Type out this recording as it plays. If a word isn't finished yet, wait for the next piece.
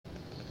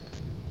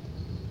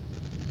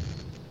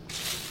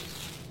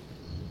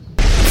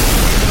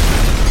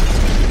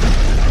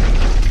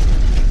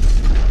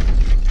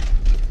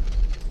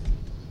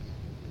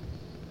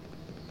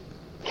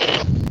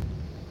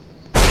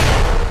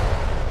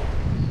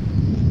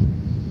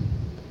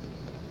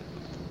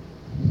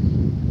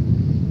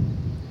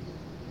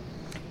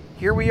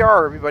Here we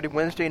are, everybody,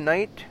 Wednesday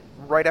night,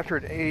 right after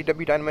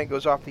AEW Dynamite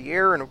goes off the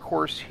air, and of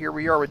course, here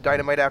we are with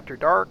Dynamite After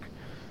Dark.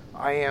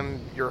 I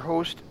am your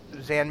host,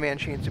 Zanman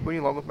Shane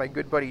Sabuni, along with my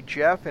good buddy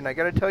Jeff, and I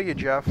gotta tell you,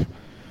 Jeff,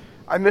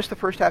 I missed the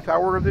first half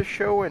hour of this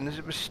show, and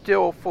it was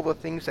still full of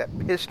things that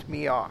pissed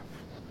me off.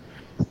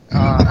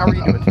 How are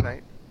you doing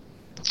tonight?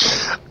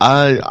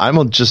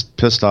 I'm just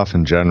pissed off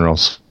in general,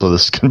 so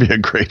this is going to be a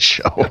great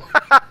show.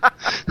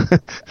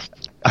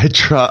 I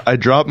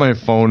dropped my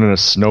phone in a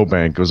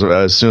snowbank. It was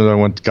as soon as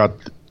I got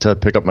to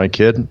pick up my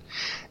kid,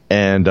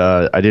 and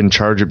I didn't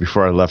charge it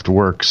before I left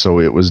work, so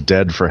it was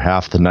dead for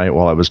half the night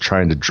while I was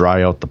trying to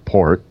dry out the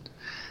port.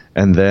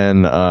 And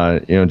then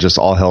just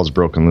all hell's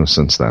broken loose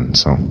since then.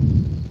 So,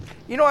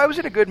 I was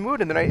in a good mood,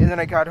 and then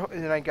I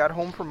got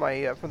home from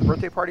the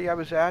birthday party I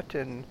was at,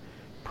 and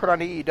put on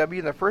AEW,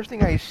 and the first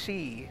thing I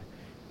see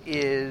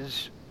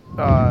is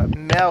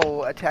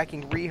Mel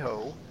attacking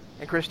Riho,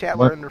 and Chris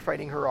Statlander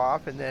fighting her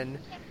off, and then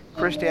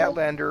Chris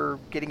Statlander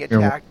getting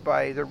attacked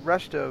by the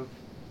rest of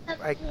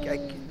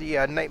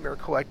the Nightmare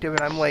Collective,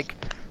 and I'm like,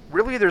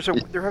 really? They're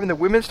having the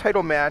women's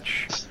title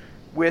match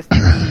with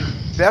the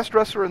best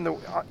wrestler in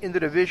the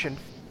division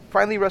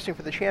finally wrestling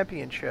for the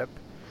championship,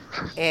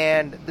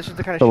 and this is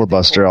the kind of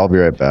filibuster. I'll be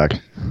right back.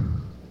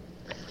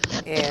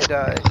 And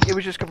it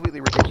was just completely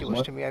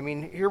ridiculous to me. I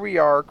mean, here we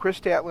are, Chris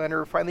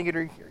Statlander finally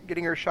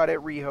getting her shot at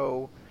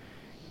Riho,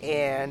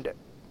 and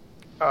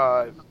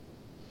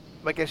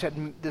like I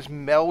said, this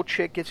Mel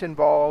chick gets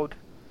involved,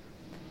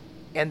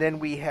 and then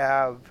we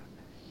have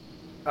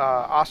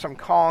Awesome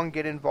Kong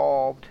get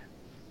involved,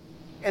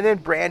 and then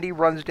Brandy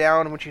runs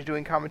down when she's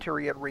doing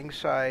commentary at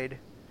ringside,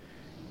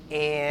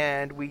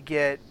 and we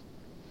get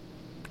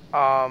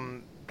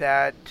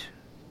that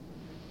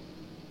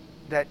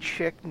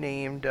chick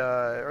named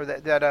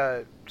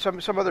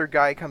some other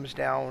guy comes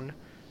down,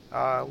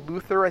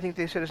 Luther, I think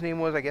they said his name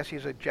was. I guess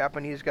he's a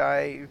Japanese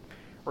guy,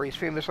 or he's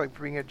famous like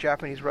for being a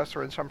Japanese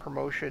wrestler in some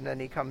promotion.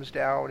 And he comes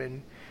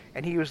down,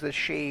 and he was the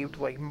shaved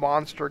like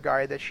monster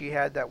guy that she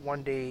had that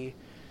one day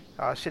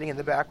sitting in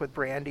the back with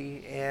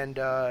Brandy, and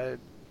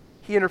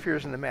he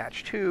interferes in the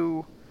match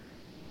too.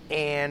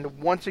 And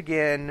once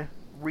again,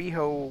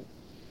 Riho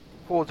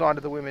holds on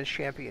to the women's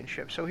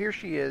championship. So here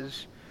she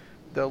is,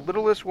 the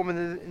littlest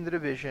woman in the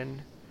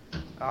division.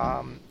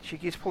 She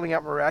keeps pulling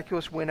out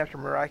miraculous win after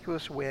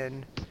miraculous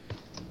win.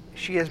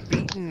 She has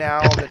beaten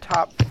now the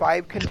top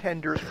 5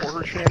 contenders for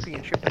her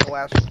championship in the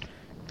last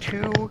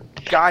 2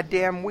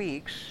 goddamn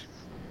weeks.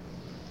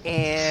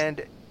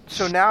 And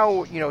so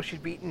now, she's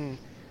beaten,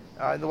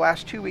 in the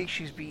last 2 weeks,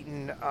 she's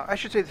beaten, I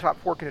should say the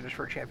top 4 contenders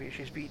for her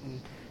championship. She's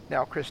beaten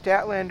now Chris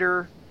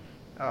Statlander,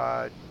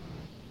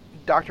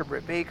 Dr.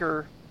 Britt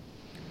Baker,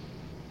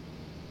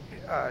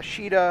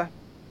 Shida,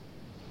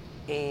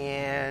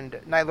 and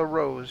Nyla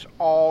Rose,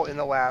 all in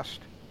the last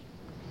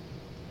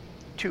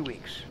 2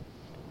 weeks.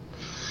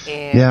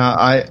 And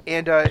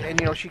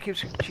she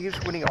keeps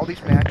winning all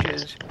these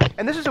matches,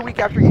 and this is a week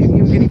after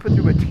even getting put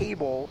through a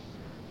table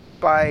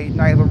by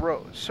Nyla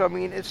Rose. So I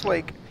mean, it's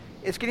like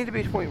it's getting to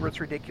be a point where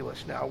it's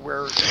ridiculous now.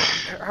 Where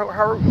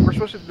how we're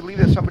supposed to believe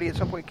that somebody at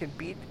some point can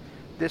beat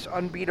this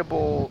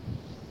unbeatable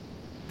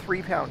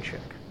 3-pound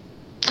chick.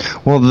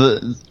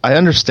 Well, I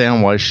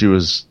understand why she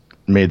was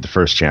made the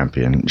first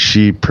champion.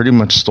 She pretty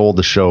much stole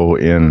the show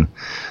in,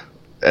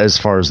 as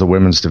far as the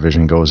women's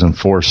division goes, in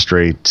 4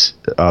 straight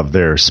of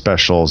their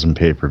specials and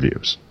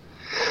pay-per-views.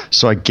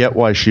 So I get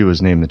why she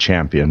was named the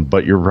champion,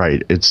 but you're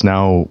right.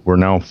 We're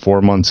now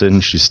 4 months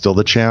in. She's still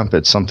the champ.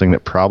 It's something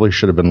that probably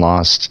should have been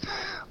lost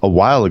a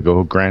while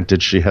ago.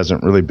 Granted, she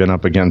hasn't really been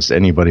up against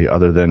anybody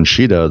other than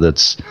Shida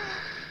that's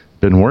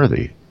been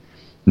worthy.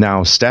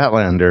 Now,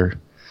 Statlander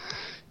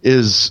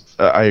is,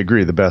 I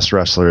agree, the best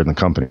wrestler in the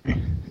company,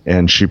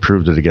 and she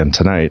proved it again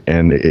tonight.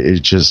 And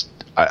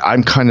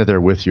I'm kind of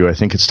there with you. I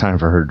think it's time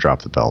for her to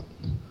drop the belt.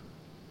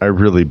 I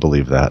really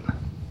believe that.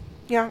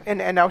 Yeah,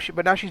 and now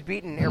she's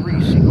beaten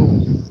every single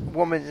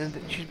woman,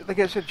 and she's, like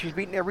I said, she's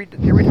beaten every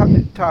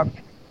top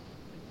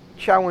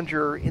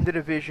challenger in the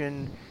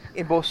division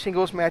in both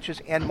singles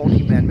matches and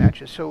multi-man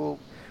matches. So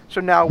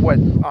now what?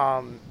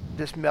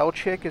 This Mel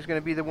chick is going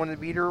to be the one to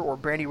beat her, or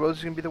Brandy Rose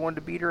is going to be the one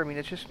to beat her. I mean,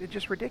 it's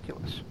just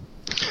ridiculous.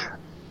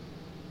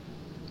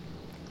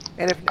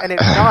 And if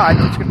not,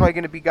 it's probably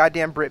going to be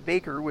goddamn Britt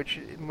Baker, which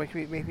makes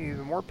me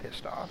even more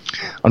pissed off.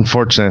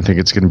 Unfortunately, I think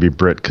it's going to be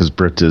Britt, because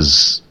Britt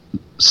is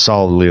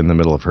solidly in the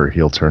middle of her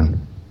heel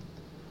turn.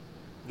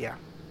 Yeah,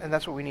 and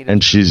that's what we need.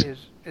 And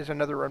is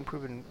another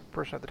unproven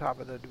person at the top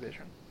of the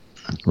division.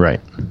 Right.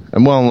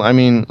 And well, I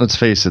mean, let's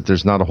face it,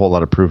 there's not a whole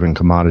lot of proven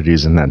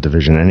commodities in that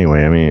division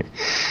anyway. I mean,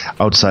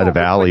 outside of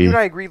Allie. You and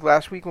I agreed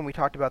last week when we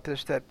talked about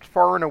this that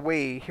far and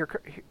away,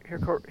 Hikaru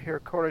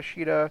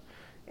Shida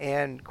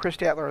and Chris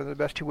Statler are the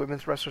best 2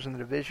 women's wrestlers in the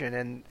division,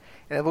 and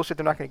it looks like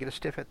they're not going to get a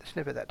sniff at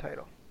that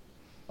title.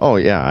 Oh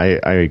yeah,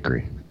 I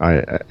agree.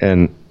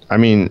 And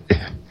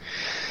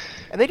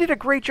they did a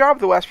great job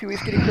the last few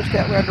weeks getting Chris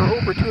Statlander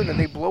over too, and then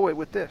they blow it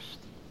with this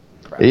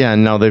crap. Yeah,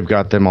 and now they've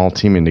got them all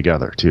teaming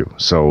together too.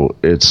 So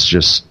it's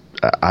just,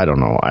 I don't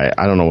know.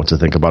 I don't know what to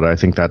think about it. I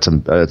think that's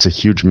a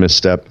huge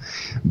misstep.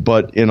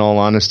 But in all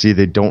honesty,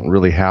 they don't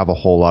really have a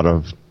whole lot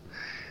of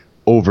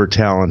over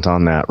talent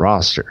on that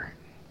roster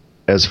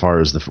as far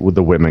as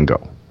the women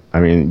go. I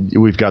mean,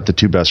 we've got the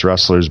two best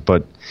wrestlers,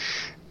 but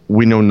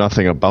we know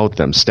nothing about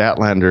them.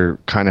 Statlander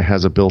kind of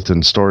has a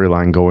built-in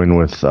storyline going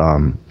with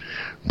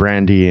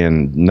Brandy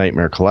and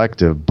Nightmare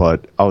Collective,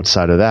 but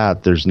outside of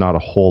that, there's not a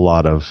whole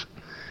lot of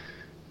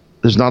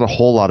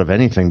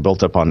anything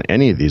built up on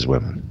any of these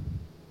women.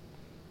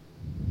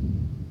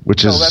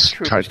 Which is that's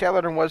true.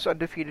 Statlander was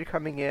undefeated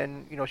coming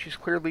in. She's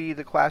clearly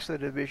the class of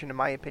the division, in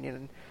my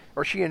opinion.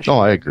 Or she and she,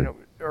 I agree.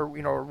 Or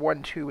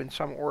 1-2 in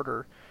some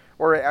order.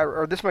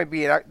 Or this might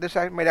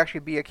actually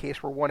be a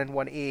case where 1 and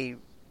 1A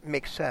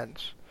makes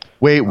sense.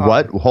 Wait,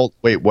 what?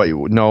 Wait.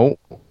 No,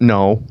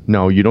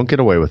 you don't get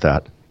away with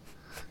that.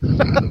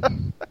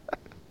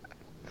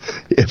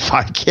 If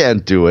I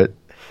can't do it,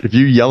 if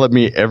you yell at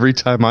me every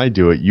time I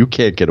do it, you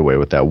can't get away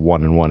with that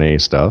 1 and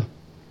 1A stuff.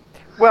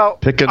 Well,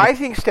 I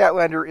think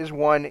Statlander is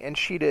 1 and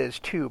Sheeta is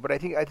 2, but I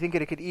think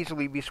it could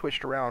easily be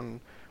switched around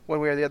one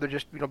way or the other,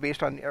 just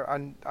based on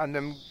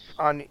them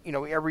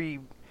every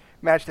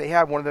match they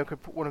have. One of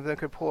them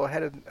could pull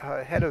ahead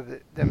of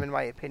them, in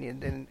my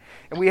opinion.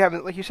 And we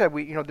haven't, like you said,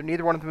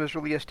 neither one of them is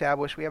really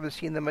established. We haven't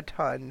seen them a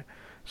ton.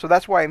 So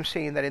that's why I'm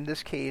saying that in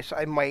this case,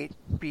 I might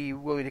be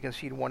willing to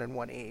concede 1 and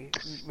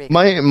 1A.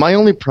 My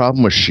only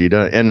problem with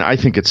Sheeta, and I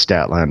think it's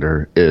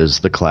Statlander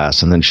is the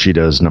class, and then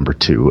Sheeta is number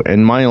 2.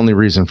 And my only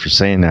reason for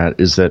saying that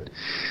is that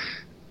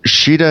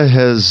Sheeta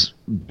has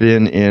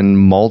been in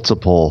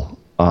multiple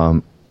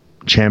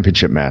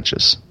championship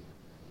matches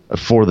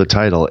for the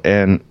title,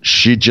 and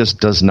she just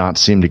does not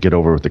seem to get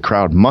over with the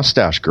crowd.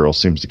 Mustache Girl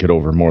seems to get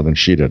over more than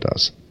Sheeta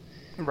does.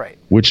 Right.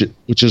 Which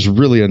is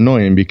really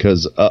annoying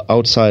because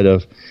outside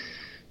of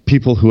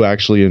people who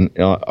actually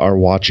are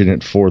watching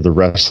it for the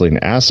wrestling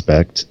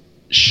aspect,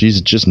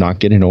 she's just not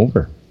getting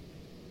over.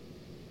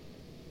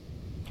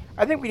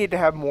 I think we need to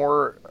have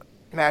more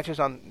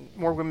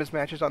women's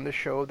matches on the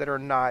show that are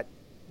not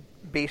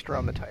based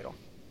around the title.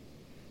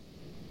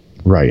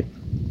 Right.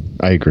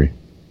 I agree.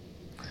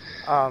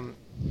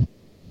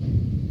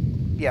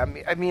 Yeah,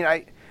 I mean,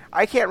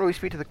 I can't really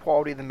speak to the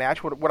quality of the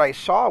match. What I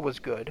saw was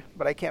good,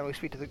 but I can't really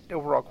speak to the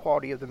overall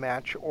quality of the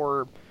match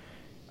or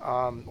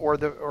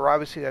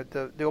obviously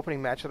the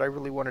opening match that I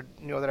really wanted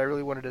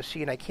to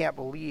see, and I can't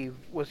believe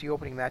was the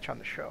opening match on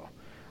the show.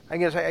 I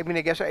guess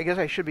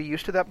I should be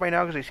used to that by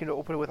now because they seem to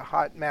open it with a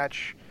hot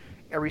match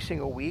every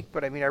single week.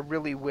 But I mean, I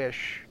really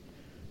wish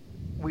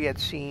we had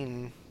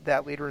seen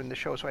that later in the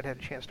show so I'd had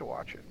a chance to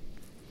watch it.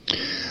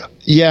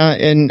 Yeah,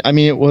 and I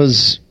mean, it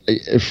was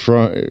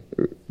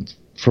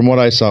from what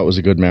I saw, it was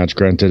a good match.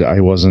 Granted, I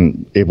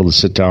wasn't able to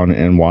sit down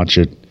and watch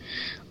it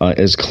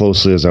as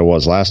closely as I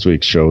was last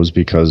week's shows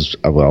because,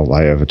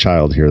 I have a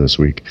child here this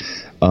week.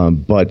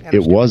 But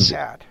it was...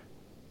 Cat.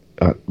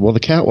 The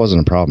cat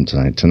wasn't a problem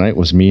tonight. Tonight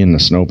was me in the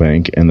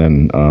snowbank and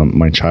then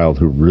my child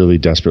who really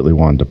desperately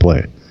wanted to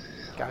play.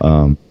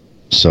 Gotcha.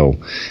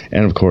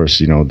 And of course,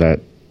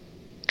 that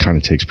kind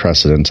of takes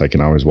precedence. I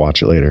can always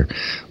watch it later.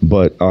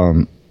 But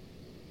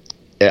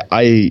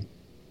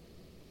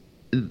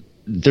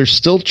they're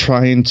still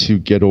trying to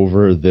get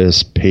over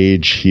this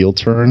Paige heel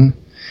turn.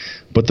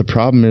 But the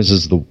problem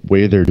is the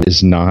way there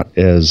is not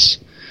as,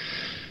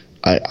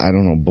 I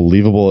don't know,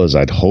 believable as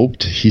I'd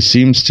hoped. He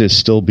seems to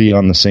still be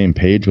on the same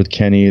page with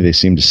Kenny. They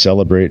seem to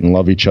celebrate and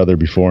love each other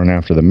before and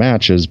after the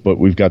matches, but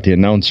we've got the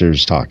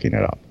announcers talking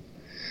it up.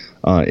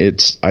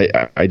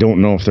 I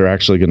don't know if they're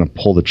actually going to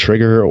pull the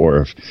trigger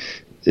or if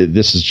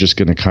this is just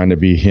going to kind of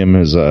be him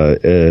as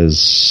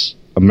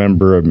a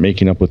member of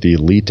making up with the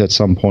Elite at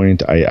some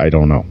point. I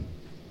don't know.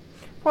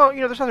 Well,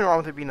 there's nothing wrong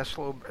with it being a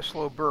slow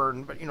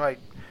burn, but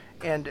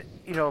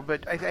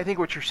but I think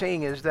what you're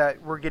saying is that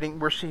we're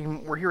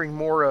hearing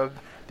more of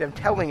them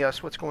telling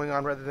us what's going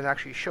on rather than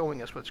actually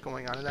showing us what's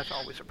going on, and that's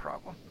always a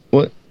problem.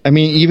 Well, I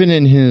mean, even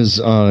in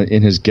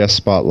his guest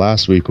spot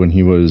last week when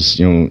he was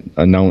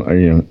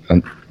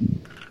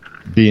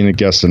being a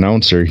guest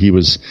announcer, he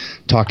was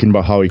talking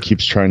about how he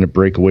keeps trying to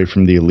break away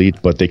from the Elite,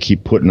 but they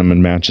keep putting him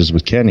in matches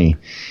with Kenny.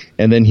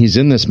 And then he's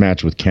in this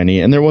match with Kenny,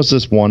 and there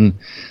was one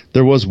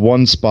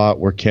spot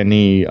where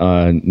Kenny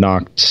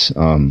knocked,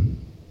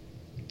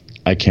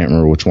 I can't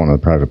remember which one of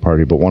the Private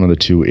Party, but one of the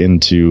two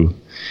into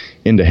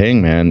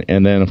Hangman,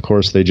 and then of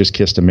course they just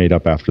kissed and made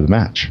up after the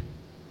match.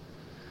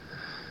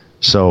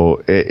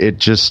 So it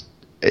just,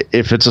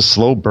 if it's a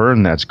slow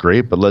burn, that's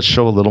great, but let's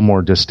show a little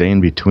more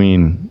disdain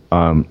between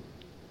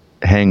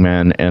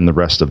Hangman and the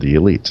rest of the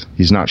Elite.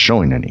 He's not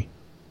showing any.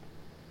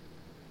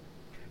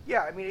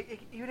 Yeah, I mean,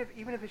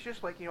 even if it's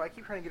just like, I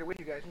keep trying to get away with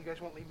you guys, and you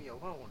guys won't leave me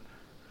alone.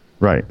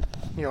 Right.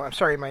 I'm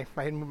sorry, I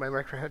moved my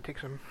microphone. I had to take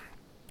some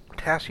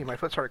potassium. My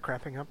foot started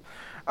cramping up.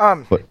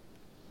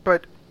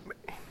 But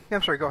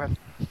I'm sorry. Go ahead.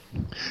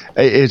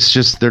 It's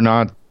just they're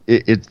not.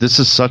 This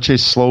is such a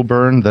slow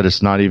burn that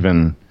it's not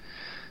even.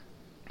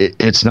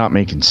 It's not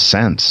making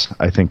sense.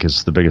 I think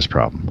is the biggest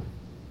problem.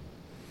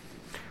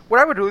 What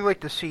I would really like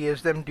to see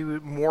is them do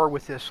more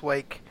with this,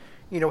 like,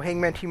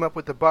 Hangman team up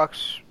with the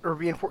Bucks or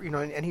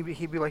and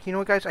he'd be like,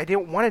 guys, I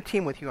didn't want to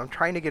team with you. I'm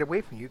trying to get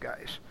away from you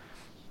guys.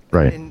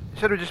 Right. And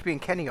instead of just being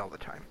Kenny all the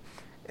time.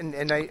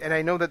 And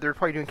I know that they're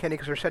probably doing Kenny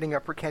because they're setting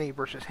up for Kenny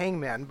versus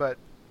Hangman, but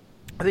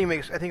I think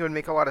it would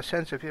make a lot of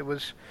sense if it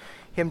was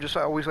him just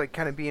always like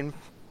kind of being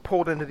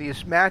pulled into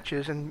these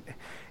matches and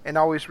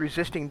always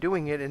resisting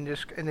doing it, and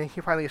then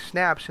he finally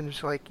snaps and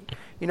it's like,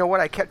 you know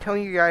what? I kept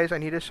telling you guys I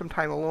needed some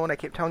time alone. I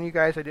kept telling you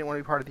guys I didn't want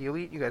to be part of the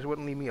Elite. You guys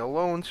wouldn't leave me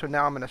alone, so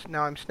now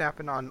I'm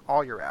snapping on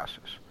all your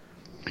asses.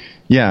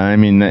 Yeah, I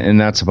mean, and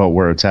that's about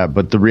where it's at.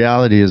 But the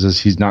reality is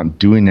he's not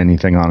doing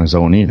anything on his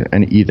own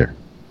either.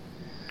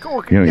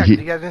 Cool. He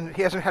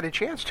hasn't had a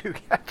chance to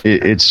yet.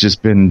 It's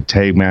just been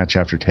tag match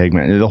after tag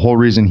match. The whole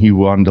reason he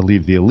wanted to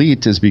leave the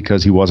Elite is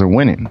because he wasn't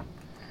winning.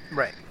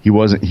 Right. He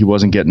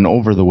wasn't getting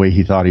over the way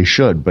he thought he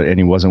should, and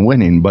he wasn't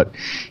winning. But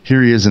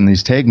here he is in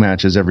these tag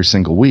matches every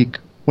single week,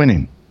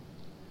 winning.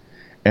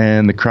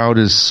 And the crowd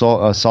is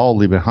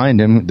solidly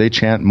behind him. They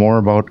chant more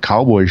about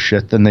cowboy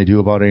shit than they do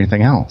about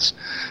anything else.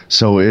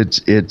 So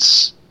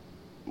it's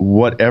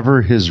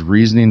whatever his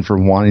reasoning for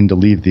wanting to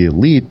leave the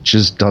Elite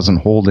just doesn't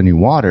hold any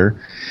water,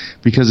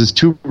 because his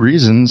two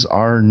reasons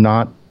are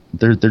not,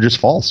 they're just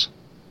false.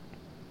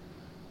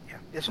 Yeah,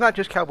 it's not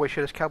just cowboy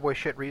shit, it's cowboy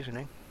shit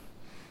reasoning.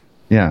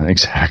 Yeah,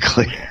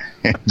 exactly.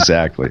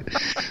 Exactly.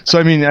 So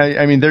I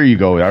mean there you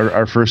go.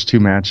 Our first two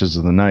matches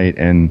of the night,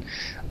 and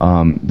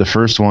the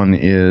first one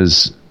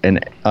is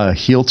a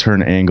heel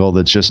turn angle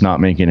that's just not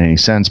making any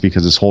sense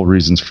because his whole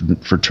reasons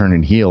for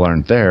turning heel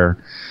aren't there,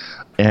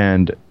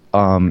 and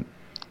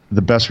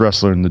the best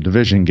wrestler in the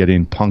division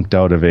getting punked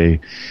out of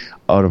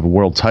a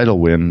world title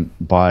win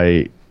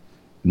by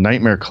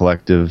Nightmare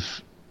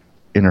Collective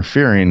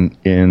interfering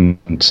in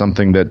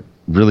something that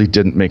really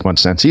didn't make much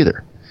sense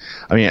either.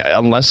 I mean,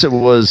 unless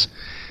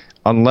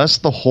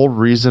the whole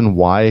reason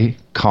why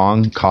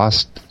Kong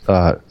cost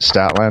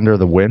Statlander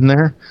the win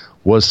there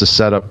was to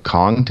set up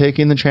Kong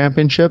taking the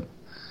championship,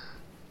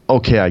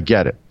 okay, I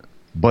get it.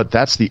 But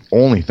that's the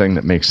only thing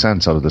that makes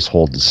sense out of that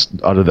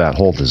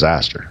whole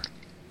disaster.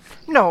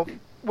 No,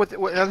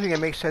 another thing that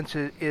makes sense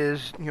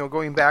is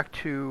going back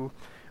to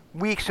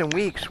weeks and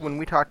weeks when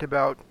we talked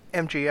about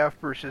MJF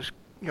versus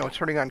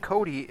turning on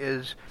Cody,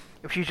 is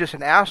if she's just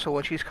an asshole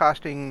and she's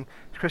costing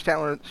Chris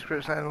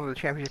Statlander the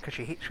championship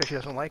because she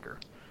doesn't like her.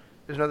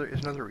 Is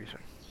another reason.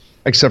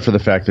 Except for the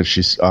fact that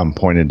she's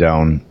pointed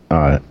down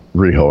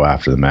Riho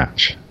after the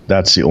match.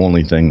 That's the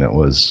only thing that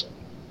was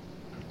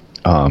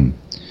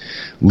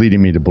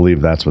leading me to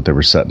believe that's what they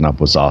were setting up,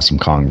 was Awesome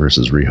Kong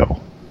versus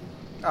Riho.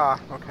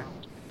 Okay.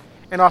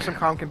 And Awesome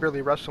Kong can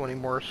barely wrestle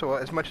anymore, so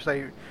as much as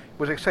I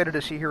was excited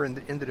to see her in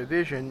the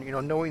division,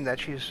 knowing that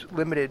she's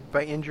limited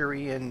by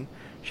injury and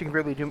she can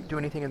barely do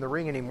anything in the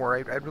ring anymore,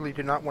 I really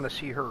did not want to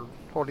see her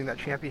holding that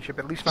championship,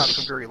 at least not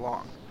for very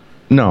long.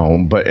 No,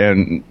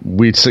 and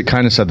we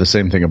kind of said the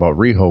same thing about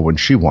Riho when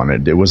she won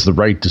it. It was the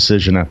right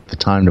decision at the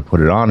time to put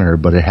it on her,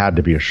 but it had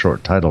to be a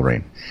short title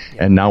reign.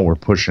 Yeah. And now we're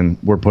pushing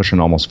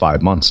almost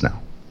 5 months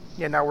now.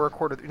 Yeah, now we're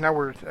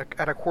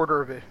at a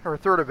quarter of it, or a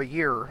third of a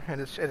year,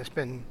 and it's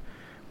been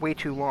way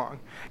too long.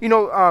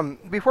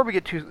 Before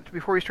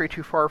we stray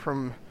too far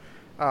from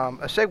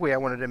a segue I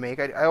wanted to make,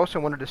 I also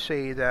wanted to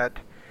say that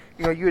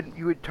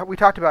we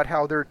talked about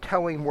how they're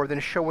telling more than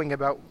showing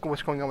about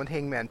what's going on with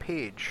Hangman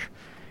Page.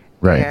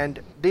 Right. And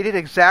they did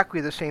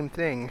exactly the same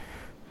thing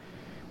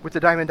with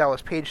the Diamond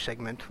Dallas Page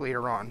segment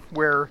later on,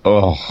 where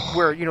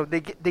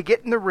they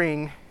get in the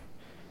ring,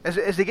 as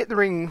they get in the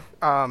ring,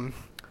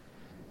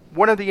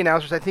 one of the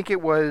announcers, I think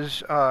it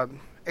was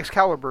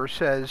Excalibur,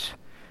 says,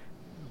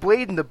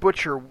 "Blade and the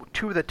Butcher,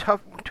 two of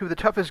the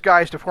toughest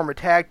guys to form a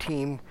tag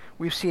team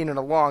we've seen in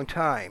a long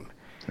time."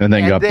 And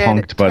then got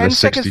punked by the 63-year-old.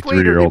 10 seconds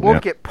later, they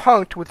both get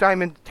punked with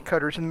diamond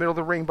cutters in the middle of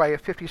the ring by a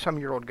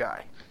 50-some-year-old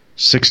guy.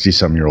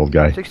 60-some-year-old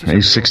guy.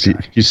 He's 60.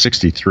 He's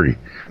 63.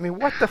 I mean,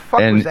 what the fuck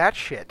was that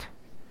shit?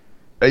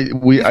 I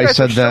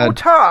said that. So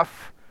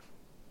tough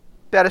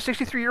that a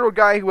 63-year-old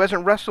guy who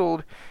hasn't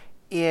wrestled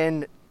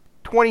in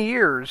 20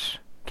 years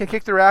can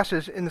kick their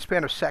asses in the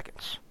span of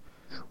seconds.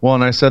 Well,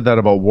 and I said that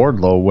about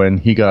Wardlow when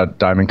he got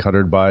diamond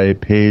cuttered by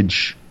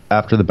Page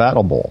after the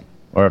Battle Bowl,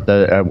 or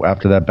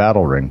after that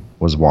battle ring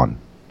was won.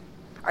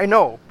 I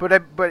know, but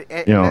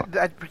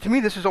to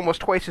me this is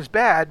almost twice as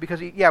bad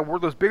because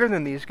Wardlow's bigger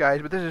than these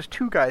guys, but this is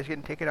two guys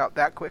getting taken out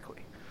that quickly.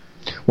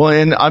 Well,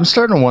 and I'm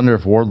starting to wonder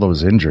if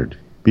Wardlow's injured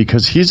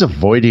because he's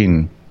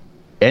avoiding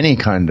any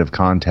kind of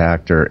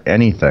contact or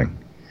anything.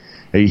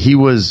 He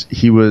was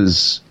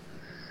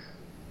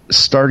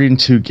starting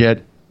to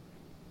get,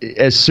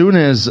 as soon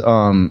as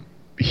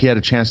he had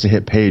a chance to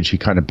hit Page, he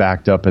kind of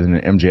backed up, and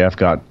then MJF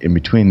got in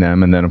between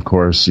them, and then of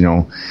course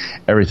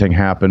everything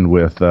happened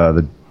with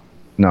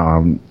No,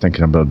 I'm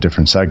thinking about a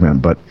different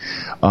segment, but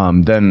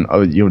then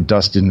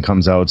Dustin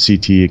comes out,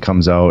 CT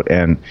comes out,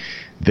 and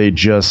they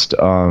just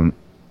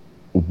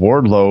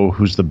Wardlow,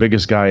 who's the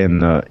biggest guy in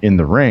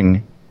the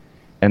ring,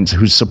 and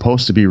who's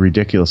supposed to be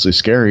ridiculously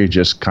scary,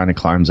 just kind of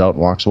climbs out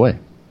and walks away.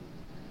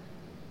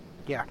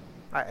 Yeah,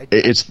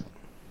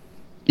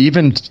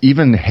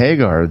 even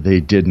Hagar, they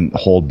didn't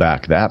hold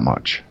back that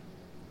much.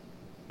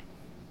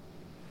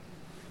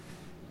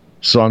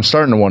 So I'm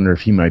starting to wonder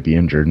if he might be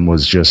injured and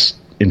was just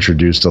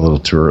introduced a little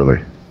too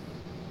early.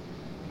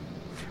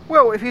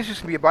 Well, if he's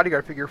just gonna be a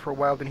bodyguard figure for a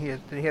while, then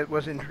he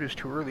was introduced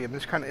too early. I mean,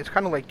 it's kind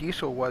of like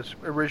Diesel was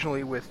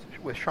originally with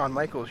Shawn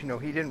Michaels. You know,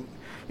 he didn't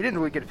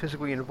really get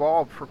physically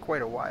involved for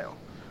quite a while.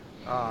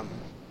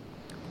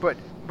 But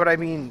I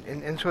mean,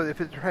 and so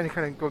if it's trying to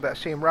kind of go that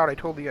same route, I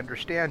totally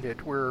understand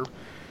it. Where,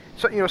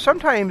 so you know,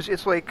 sometimes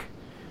it's like,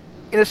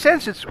 in a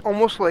sense, it's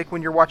almost like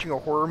when you're watching a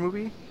horror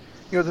movie.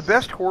 You know, the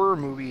best horror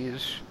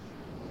movies,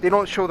 they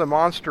don't show the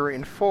monster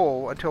in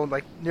full until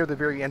like near the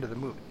very end of the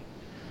movie.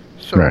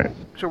 So, right.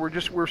 So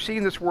we're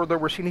seeing this world,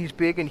 we're seeing he's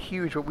big and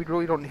huge, but we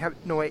really don't have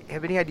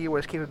any idea what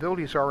his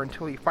capabilities are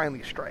until he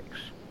finally strikes.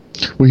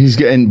 Well,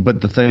 but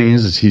the thing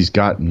is he's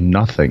got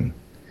nothing.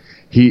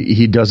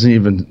 He doesn't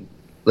even,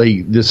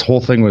 like, this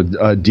whole thing with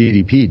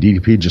DDP.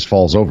 DDP just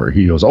falls over.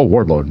 He goes, "Oh,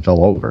 Wardlow," and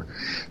fell over.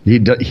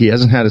 He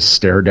hasn't had a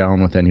stare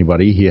down with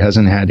anybody. He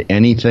hasn't had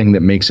anything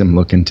that makes him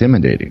look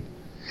intimidating.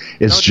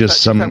 It's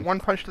just that one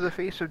punch to the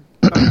face of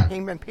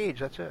Hangman Page.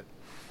 That's it.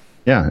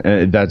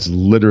 Yeah, that's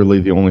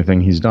literally the only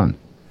thing he's done.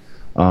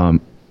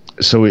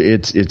 So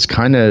it's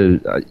kind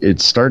of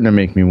it's starting to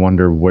make me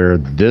wonder where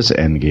this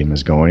end game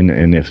is going,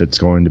 and if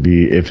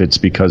it's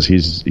because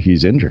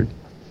he's injured.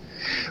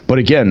 But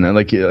again,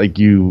 like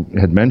you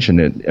had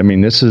mentioned it, I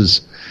mean, this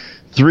is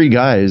 3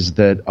 guys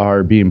that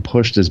are being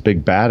pushed as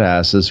big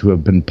badasses who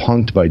have been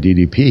punked by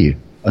DDP,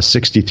 a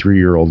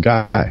 63-year-old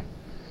guy.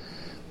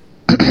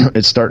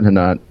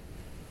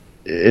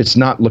 It's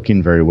not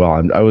looking very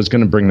well. I was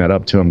going to bring that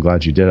up too. I'm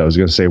glad you did. I was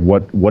going to say,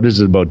 what is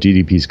it about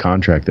DDP's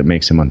contract that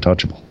makes him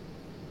untouchable?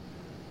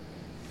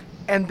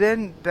 And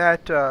then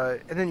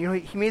you know,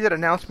 he made that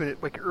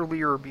announcement like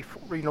earlier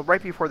before, you know,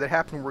 right before that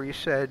happened, where he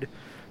said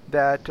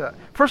that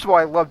first of all,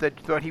 I love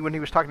that when he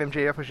was talking to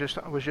MJF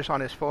was just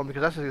on his phone,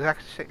 because that's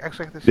exactly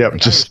the same thing I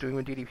was doing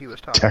when DDP was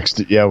talking.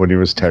 When he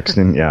was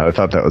texting. Yeah, I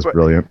thought that was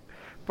brilliant.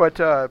 But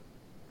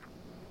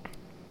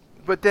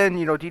then,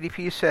 you know,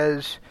 DDP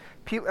says,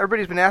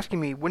 everybody's been asking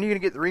me, when are you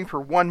going to get in the ring for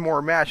one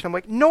more match? And I'm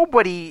like,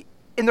 nobody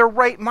in their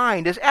right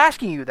mind is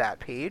asking you that,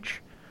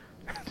 Paige.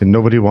 And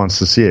nobody wants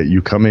to see it.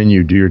 You come in,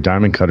 you do your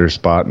diamond cutter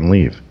spot, and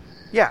leave.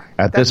 Yeah.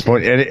 At this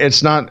point, and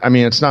it's not. I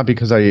mean, it's not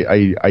because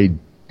I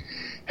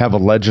have a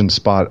legend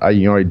spot.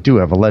 I do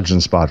have a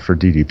legend spot for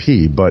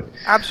DDP, but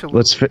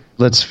absolutely,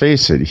 let's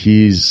face it.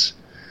 He's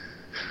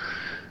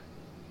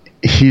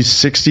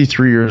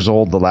 63 years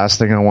old. The last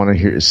thing I want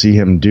to see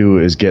him do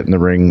is get in the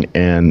ring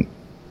and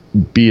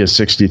be a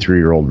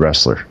 63-year-old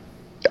wrestler.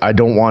 I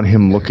don't want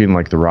him looking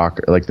like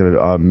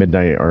the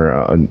Midnight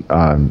or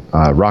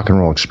Rock and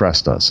Roll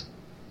Express does.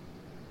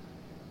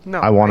 No,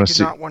 I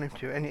do not want him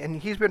to.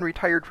 And he's been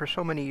retired for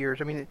so many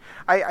years. I mean,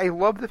 I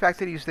love the fact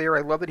that he's there.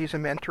 I love that he's a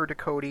mentor to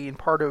Cody and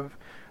part of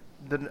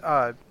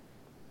the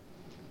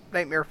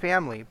Nightmare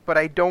family. But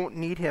I don't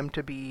need him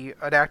to be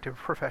an active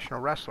professional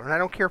wrestler. And I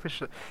don't care if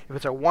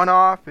it's a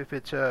one-off, if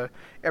it's a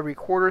every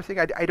quarter thing.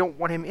 I don't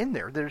want him in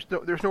there. There's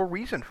no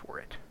reason for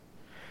it.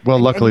 Well,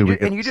 luckily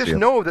you just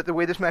know that the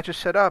way this match is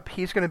set up,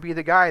 he's going to be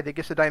the guy that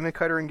gets the diamond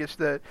cutter and gets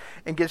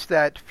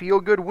that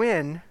feel good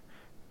win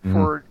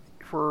for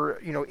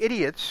you know,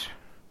 idiots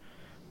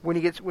when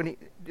he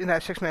in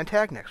that 6-man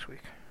tag next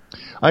week.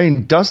 I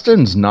mean,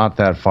 Dustin's not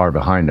that far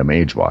behind him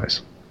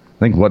age-wise.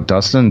 I think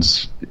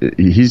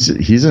he's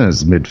in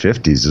his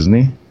mid-50s, isn't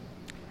he?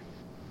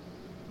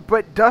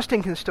 But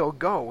Dustin can still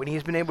go, and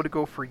he's been able to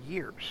go for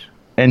years.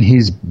 And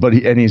he's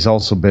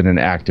also been an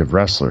active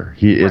wrestler.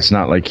 It's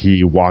not like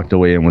he walked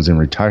away and was in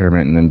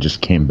retirement and then just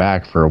came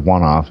back for a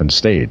one-off and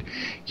stayed.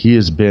 He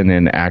has been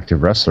an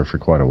active wrestler for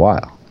quite a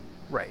while.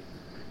 Right.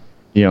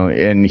 You know,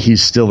 and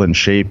he's still in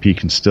shape. He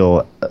can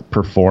still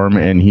perform,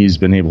 and he's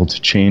been able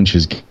to change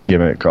his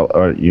gimmick,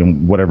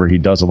 whatever he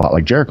does, a lot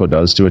like Jericho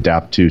does, to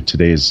adapt to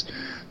today's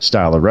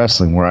style of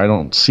wrestling. Where I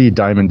don't see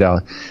Diamond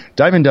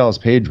Dallas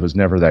Page was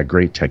never that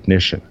great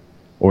technician,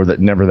 or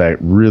never that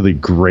really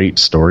great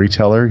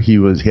storyteller. He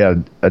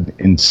had an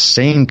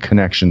insane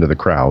connection to the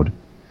crowd,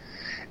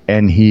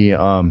 and he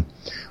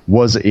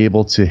was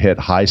able to hit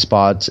high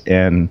spots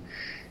and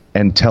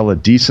tell a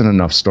decent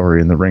enough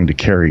story in the ring to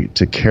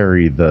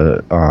carry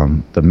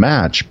the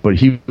match. But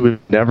he was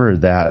never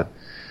that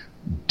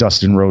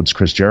Dustin Rhodes,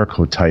 Chris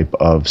Jericho type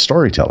of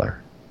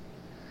storyteller.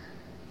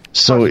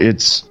 So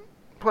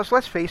plus,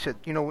 let's face it.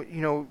 You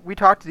know, we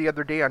talked the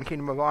other day on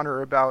Kingdom of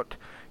Honor about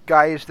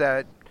guys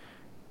that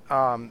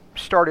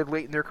started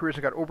late in their careers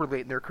and got over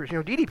late in their careers. You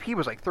know, DDP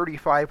was like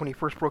 35 when he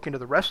first broke into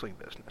the wrestling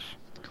business.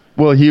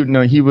 Well,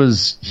 he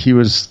was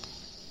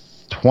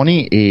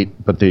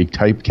 28, but they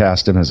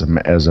typecast him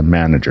as a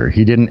manager.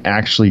 He didn't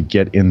actually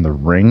get in the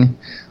ring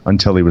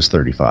until he was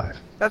 35.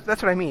 That's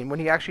what I mean. When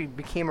he actually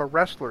became a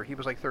wrestler, he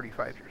was like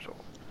 35 years old.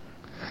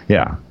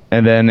 Yeah,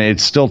 and then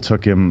it still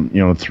took him,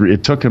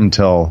 it took him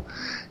till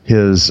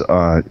his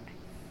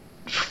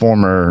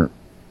former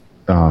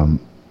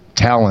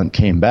talent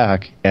came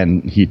back,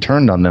 and he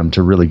turned on them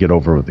to really get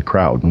over with the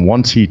crowd. And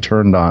once he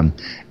turned on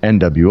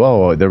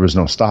NWO, there was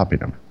no stopping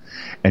him.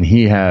 And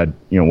he had,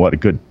 a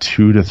good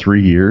 2 to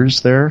 3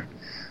 years there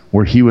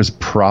where he was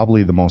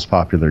probably the most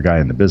popular guy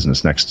in the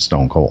business next to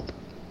Stone Cold.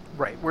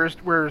 Right. Whereas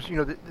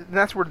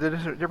that's where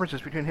the difference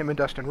is between him and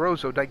Dustin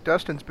Rhodes. Though, like,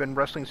 Dustin's been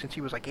wrestling since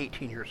he was like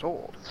 18 years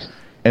old.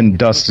 And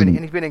he's been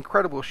in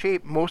incredible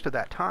shape most of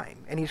that time,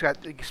 and he's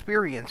got the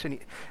experience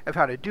of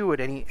how to do it,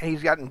 and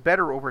he's gotten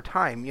better over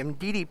time. I mean,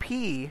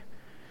 DDP.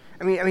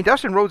 I mean,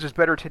 Dustin Rhodes is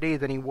better today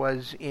than he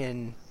was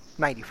in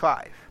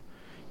 '95.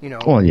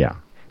 Well, yeah.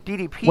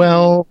 DDP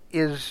all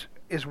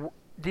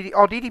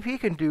DDP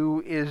can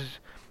do is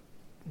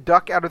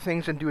duck out of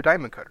things and do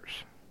diamond cutters.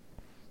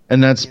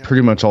 And that's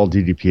pretty much all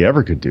DDP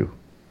ever could do.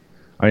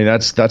 I mean,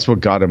 that's what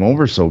got him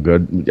over so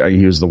good.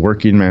 He was the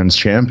working man's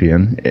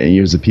champion.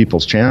 He was the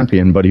people's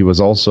champion, but he was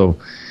also...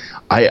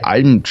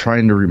 I'm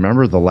trying to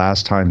remember the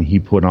last time he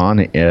put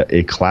on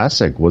a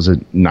classic. Was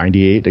it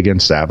 98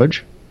 against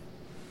Savage?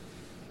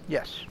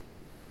 Yes.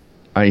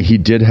 He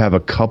did have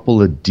a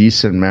couple of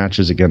decent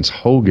matches against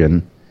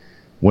Hogan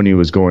when he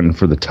was going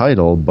for the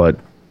title, but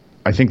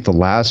I think the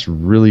last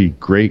really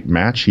great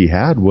match he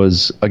had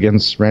was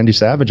against Randy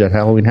Savage at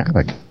Halloween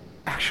Havoc.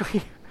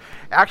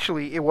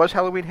 Actually, it was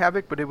Halloween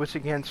Havoc, but it was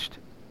against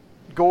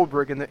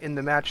Goldberg in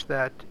the match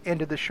that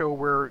ended the show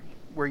where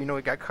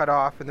it got cut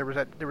off, and there was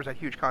that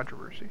huge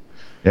controversy.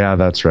 Yeah,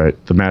 that's right.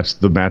 The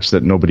match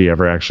that nobody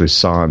ever actually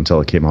saw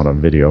until it came out on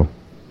video.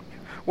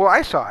 Well,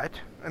 I saw it.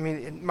 I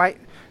mean,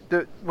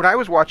 when I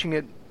was watching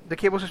it, the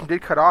cable system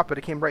did cut off, but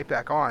it came right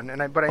back on.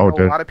 But I know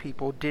a lot of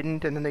people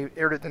didn't, and then they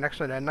aired it the next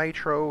night on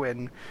Nitro,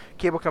 and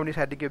cable companies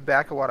had to give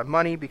back a lot of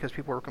money because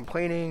people were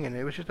complaining, and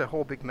it was just a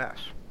whole big mess.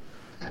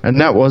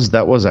 And that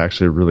was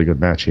actually a really good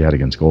match he had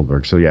against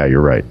Goldberg. So yeah, you're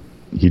right.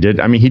 He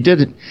did. I mean, he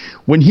did it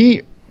when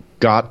he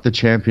got the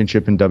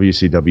championship in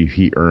WCW.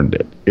 He earned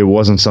it. It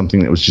wasn't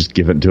something that was just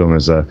given to him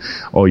as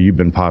you've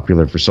been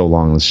popular for so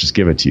long, let's just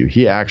give it to you.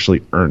 He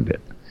actually earned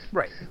it.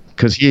 Right.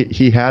 Because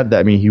he had that.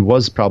 I mean, he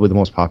was probably the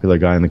most popular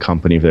guy in the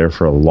company there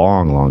for a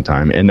long, long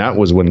time, and that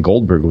was when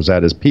Goldberg was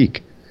at his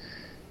peak.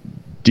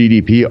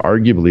 DDP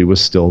arguably was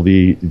still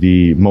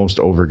the most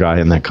over guy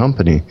in that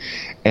company,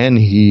 and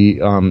he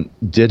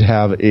did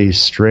have a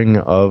string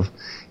of,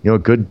 a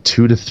good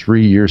 2 to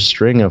 3 year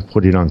string of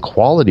putting on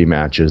quality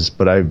matches,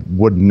 but I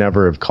would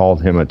never have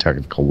called him a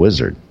technical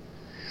wizard.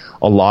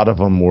 A lot of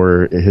them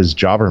were his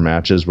jobber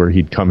matches where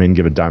he'd come in,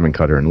 give a diamond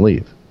cutter, and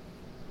leave.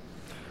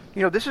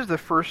 This is the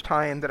first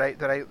time that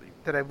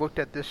I looked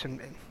at this and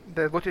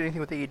that I looked at anything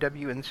with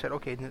AEW and said,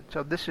 okay,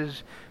 so this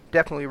is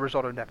definitely a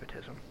result of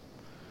nepotism.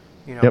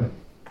 Yep.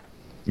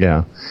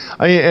 Yeah.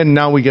 And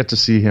now we get to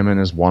see him in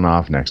his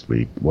one-off next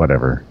week.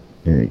 Whatever.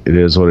 It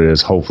is what it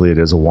is. Hopefully it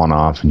is a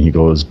one-off and he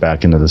goes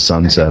back into the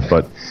sunset.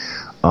 But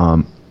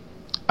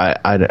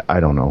I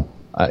don't know.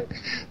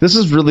 This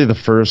is really the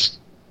first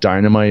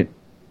Dynamite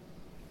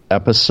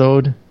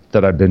episode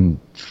that I've been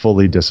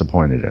fully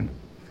disappointed in.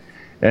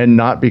 And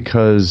not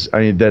because,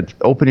 that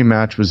opening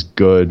match was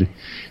good.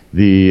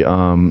 The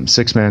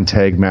 6-man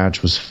tag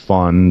match was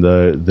fun.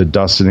 The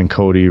Dustin and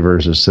Cody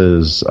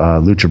versus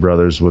Lucha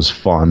Brothers was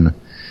fun.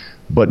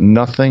 But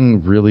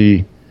nothing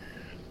really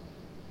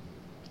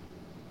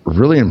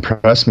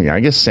impressed me. I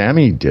guess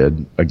Sammy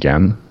did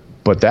again,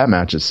 but that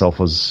match itself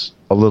was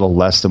a little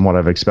less than what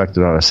I've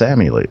expected out of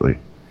Sammy lately.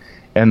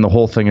 And the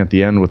whole thing at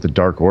the end with the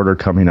Dark Order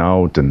coming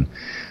out and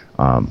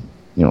and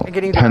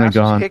getting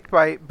Pentagon kicked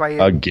by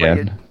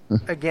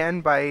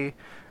again by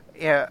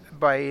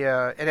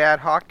an ad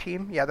hoc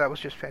team. Yeah, that was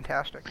just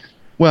fantastic.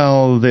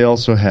 Well, they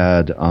also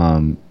had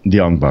the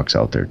Young Bucks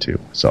out there too.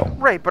 So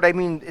right, but I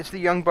mean, it's the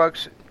Young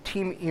Bucks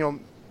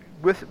team,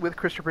 with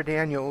Christopher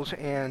Daniels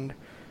and,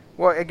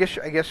 well, I guess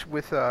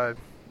with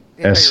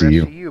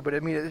SCU. But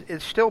I mean,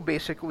 it's still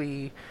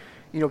basically,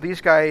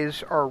 these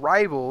guys are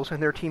rivals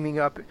and they're teaming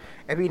up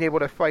and being able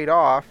to fight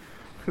off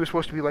who's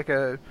supposed to be like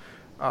a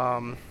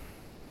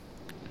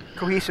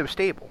cohesive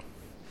stable.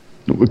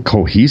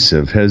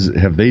 Cohesive?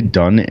 Have they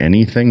done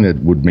anything that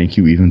would make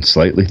you even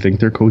slightly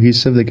think they're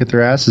cohesive? They get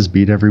their asses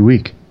beat every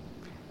week.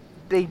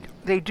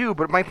 They do,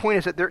 but my point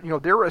is that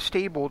they're a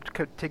stable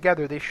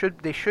together. They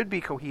should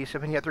be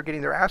cohesive, and yet they're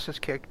getting their asses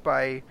kicked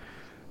by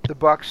the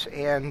Bucks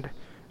and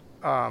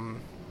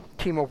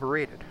Team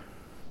Overrated.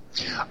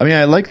 I mean,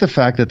 I like the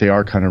fact that they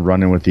are kind of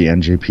running with the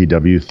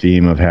NJPW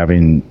theme of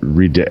having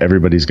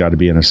everybody's got to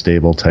be in a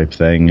stable type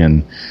thing,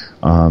 and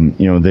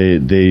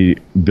they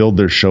build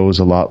their shows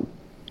a lot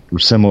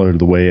similar to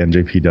the way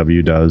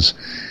NJPW does,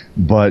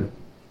 but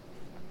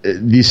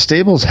these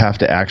stables have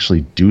to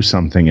actually do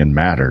something and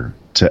matter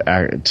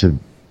to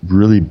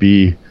really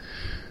be,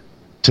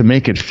 to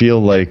make it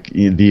feel like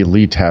the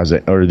elite has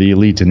it, or the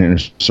elite and inner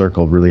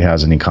circle really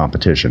has any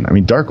competition. I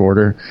mean, Dark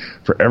Order,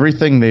 for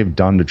everything they've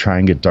done to try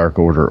and get Dark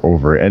Order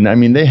over, and I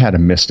mean, they had a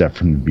misstep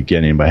from the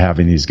beginning by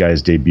having these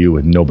guys debut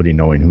with nobody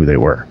knowing who they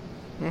were.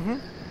 Mm-hmm.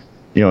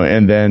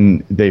 And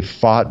then they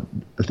fought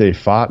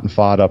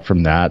up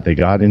from that. They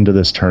got into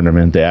this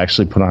tournament. They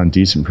actually put on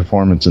decent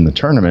performance in the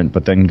tournament,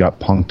 but then got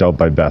punked out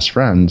by Best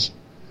Friends,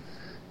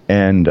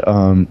 and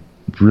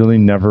really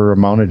never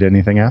amounted to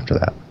anything after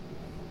that.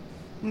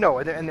 No,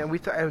 and then they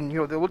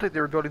looked like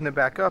they were building them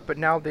back up, but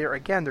now they're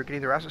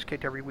getting their asses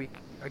kicked every week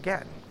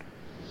again.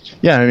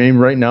 Yeah, I mean,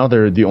 right now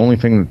the only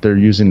thing that they're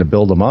using to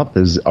build them up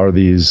are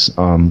these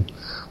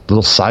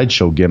little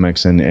sideshow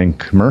gimmicks and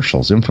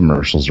commercials,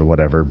 infomercials or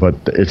whatever, but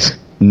it's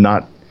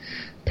not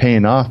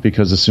paying off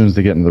because as soon as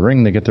they get in the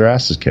ring, they get their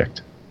asses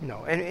kicked.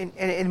 No, and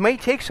it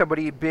might take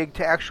somebody big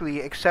to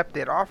actually accept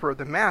that offer of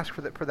the mask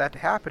for that to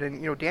happen,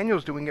 and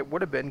Daniels doing it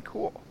would have been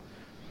cool.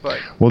 But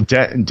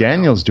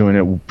Daniels doing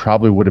it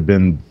probably would have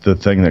been the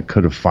thing that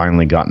could have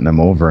finally gotten them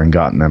over and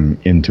gotten them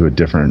into a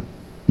different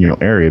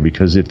area,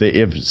 because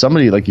if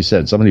somebody, like you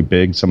said, somebody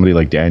big, somebody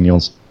like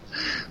Daniels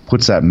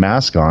puts that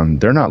mask on,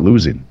 they're not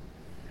losing.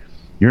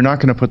 You're not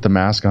going to put the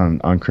mask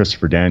on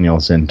Christopher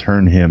Daniels and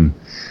turn him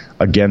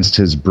against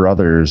his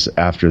brothers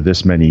after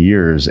this many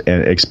years,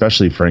 and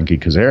especially Frankie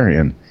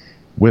Kazarian,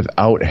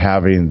 without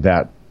having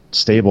that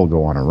stable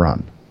go on a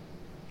run.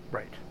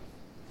 Right.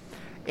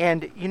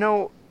 And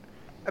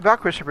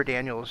about Christopher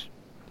Daniels,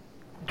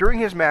 during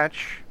his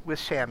match with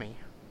Sammy,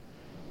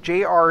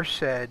 JR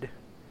said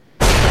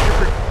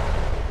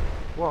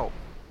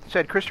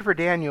Christopher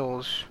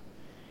Daniels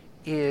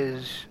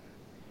has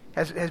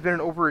been an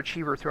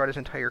overachiever throughout his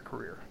entire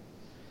career.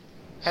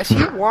 Has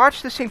he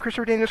watched the same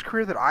Christopher Daniels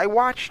career that I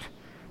watched?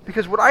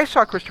 Because what I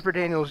saw Christopher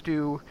Daniels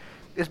do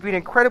is be an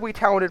incredibly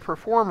talented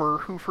performer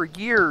who for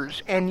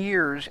years and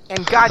years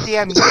and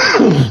goddamn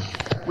years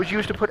was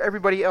used to put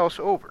everybody else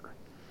over.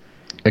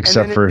 And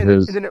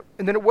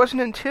then it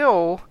wasn't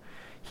until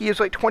he is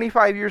like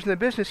 25 years in the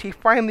business he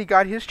finally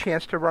got his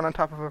chance to run on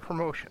top of a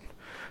promotion.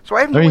 So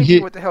I have no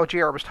idea what the hell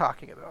JR was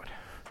talking about.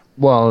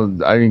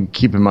 Well, I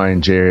keep in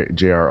mind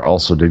JR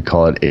also did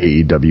call it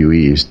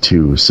AEWE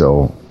too,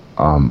 so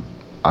I'm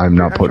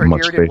not putting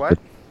much faith.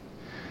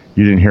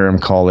 You didn't hear him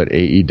call it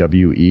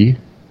AEWE?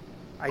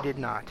 I did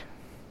not.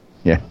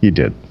 Yeah, he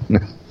did.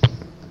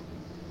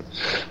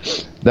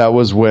 That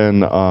was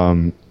when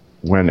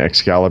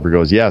Excalibur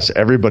goes, yes,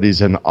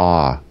 everybody's in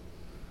awe.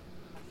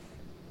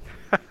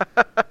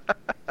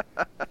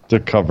 To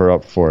cover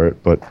up for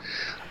it, but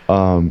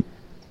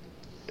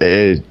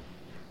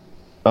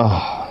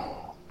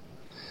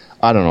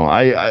I don't know.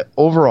 I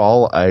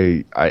overall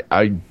I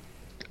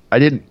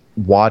didn't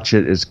watch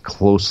it as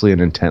closely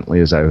and intently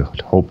as I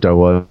hoped I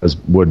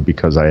would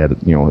because I had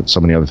so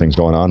many other things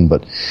going on.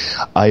 But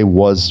I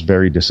was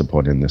very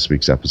disappointed in this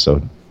week's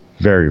episode.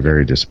 Very,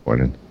 very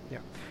disappointed. Yeah,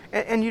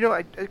 and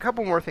a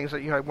couple more things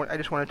that I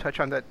just want to touch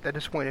on that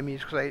disappointed me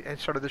because I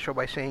started the show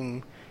by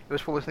saying it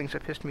was full of things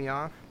that pissed me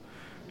off.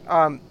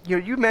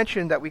 You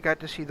mentioned that we got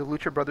to see the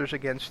Lucha Brothers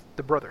against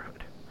the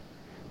Brotherhood,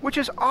 which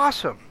is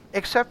awesome,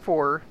 except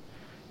for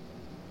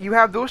you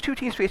have those two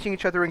teams facing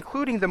each other,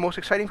 including the most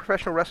exciting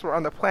professional wrestler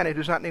on the planet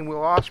who's not named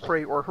Will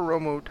Ospreay or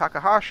Hiromu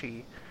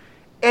Takahashi,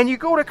 and you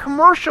go to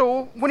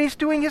commercial when he's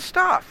doing his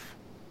stuff.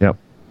 Yep.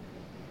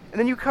 And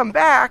then you come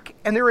back,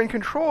 and they're in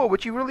control,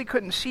 but you really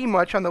couldn't see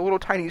much on the little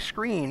tiny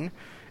screen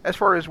as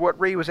far as what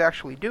Ray was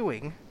actually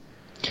doing.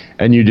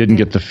 And you didn't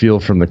get the feel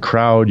from the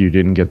crowd. You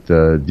didn't get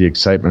the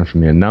excitement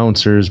from the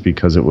announcers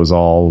because it was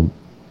all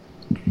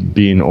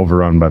being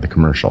overrun by the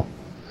commercial.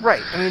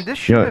 Right. I mean, this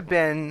should have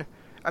been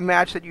a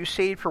match that you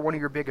saved for one of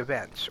your big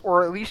events,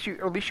 or at least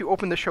you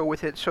open the show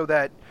with it so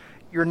that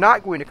you're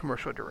not going to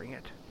commercial during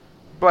it.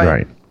 But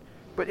right.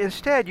 But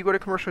instead, you go to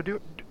commercial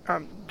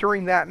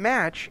during that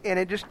match, and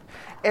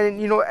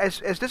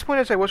as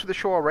disappointed as I was with the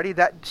show already,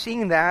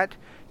 seeing that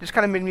just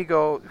kind of made me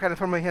go, kind of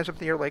throw my hands up in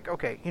the air, like,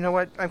 okay, you know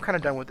what, I'm kind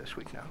of done with this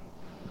week now.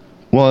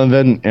 Well, and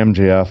then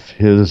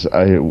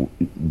MJF,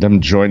 them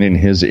joining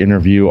his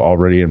interview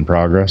already in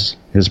progress.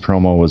 His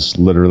promo was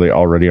literally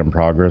already in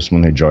progress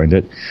when they joined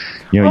it.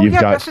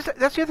 That's the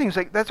other thing.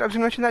 I was going to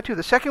mention that too.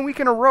 The second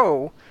week in a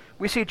row,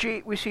 we see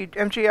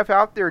MJF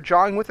out there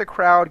jawing with the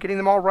crowd, getting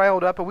them all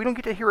riled up, but we don't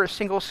get to hear a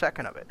single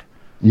second of it.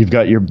 You've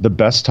got the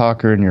best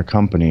talker in your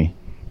company,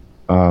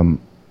 and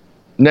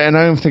I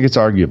don't think it's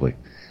arguably.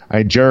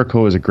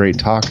 Jericho is a great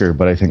talker,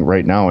 but I think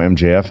right now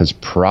MJF is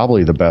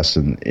probably the best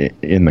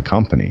in the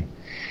company.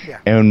 Yeah.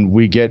 And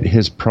we get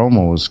his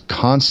promos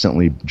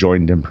constantly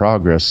joined in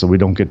progress, so we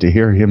don't get to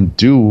hear him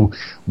do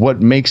what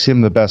makes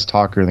him the best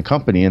talker in the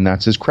company, and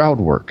that's his crowd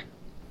work.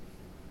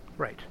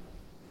 Right.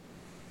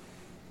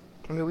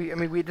 I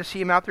mean, we had to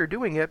see him out there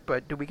doing it,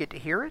 but do we get to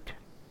hear it?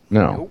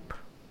 No. Nope.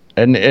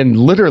 And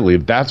literally,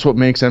 that's what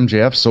makes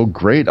MJF so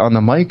great on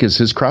the mic is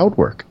his crowd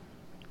work.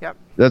 Yep.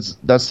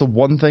 That's the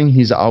one thing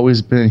he's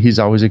always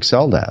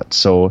excelled at.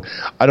 So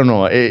I don't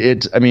know.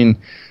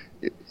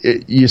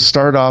 You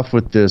start off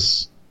with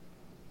this.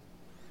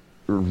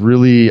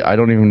 Really, I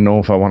don't even know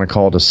if I want to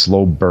call it a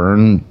slow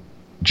burn,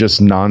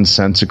 just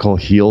nonsensical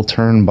heel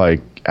turn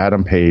by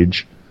Adam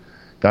Page.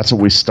 That's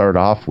what we start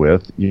off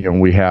with.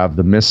 We have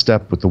the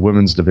misstep with the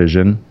women's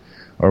division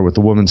or with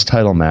the women's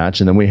title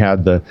match, and then we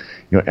had the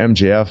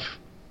MJF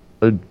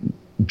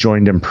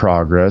joined in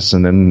Progress,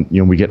 and then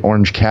we get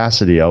Orange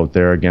Cassidy out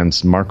there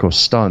against Marco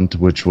Stunt,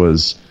 which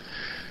was,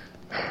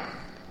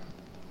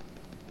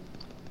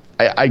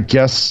 I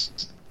guess,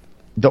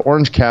 the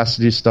Orange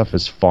Cassidy stuff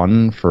is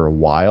fun for a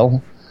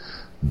while,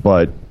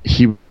 but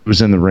he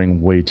was in the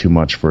ring way too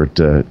much for it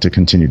to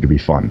continue to be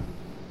fun.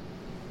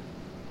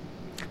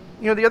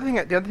 The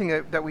other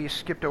thing that we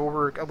skipped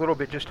over a little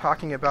bit, just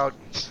talking about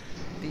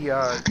we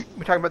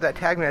talking about that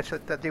tag match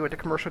that they went to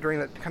commercial during,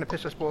 that kind of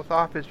pissed us both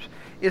off,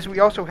 is we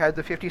also had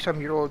the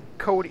 50-some-year-old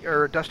Cody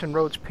or Dustin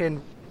Rhodes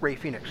pin Rey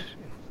Fenix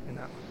in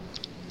that one.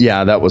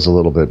 Yeah, that was a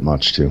little bit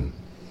much too.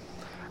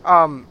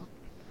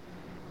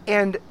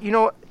 And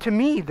to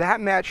me,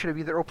 that match should have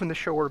either opened the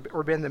show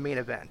or been the main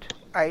event.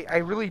 I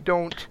really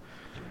don't.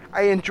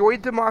 I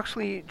enjoyed the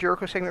Moxley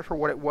Jericho segment for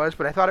what it was,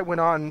 but I thought it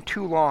went on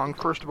too long.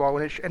 First of all,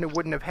 and it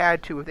wouldn't have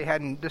had to if they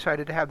hadn't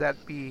decided to have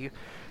that be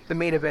the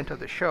main event of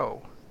the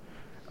show.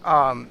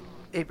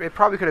 It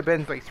probably could have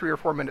been like 3 or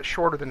 4 minutes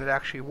shorter than it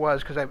actually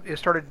was, because it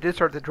did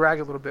start to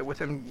drag a little bit with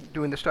him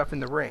doing the stuff in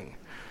the ring.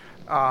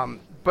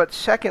 But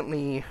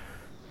secondly,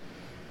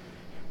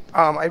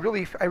 I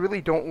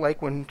really don't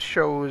like when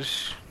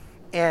shows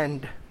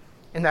end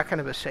in that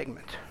kind of a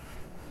segment.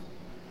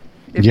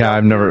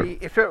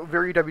 It felt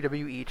very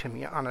WWE to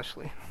me,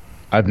 honestly.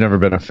 I've never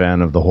been a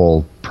fan of the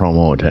whole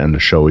promo to end a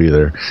show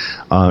either,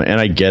 and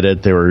I get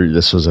it.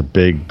 This was a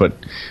big, but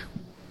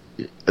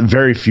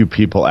very few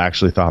people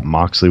actually thought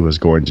Moxley was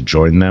going to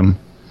join them.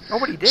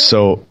 Nobody did.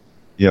 So,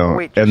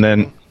 Wait, and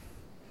then kidding.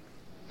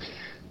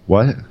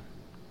 What?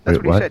 That's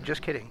what he said.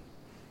 Just kidding.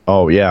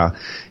 Oh yeah,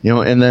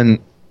 and then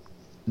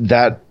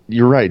that.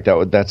 You're right.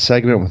 That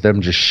segment with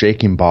them just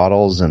shaking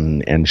bottles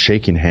and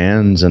shaking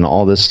hands and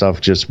all this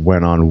stuff just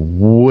went on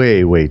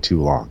way, way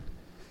too long.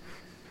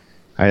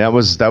 That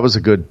was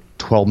a good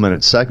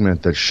 12-minute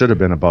segment that should have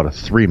been about a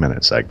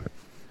 3-minute segment.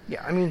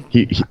 Yeah, I mean,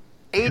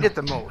 8 at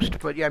the most,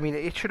 but yeah, I mean,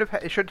 it should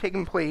have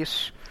taken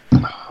place,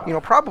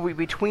 probably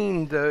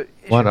between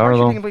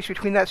taken place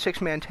between that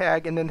 6-man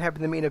tag and then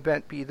having the main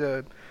event be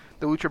the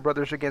Lucha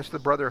Brothers against the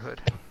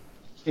Brotherhood.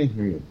 Can't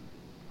hear you.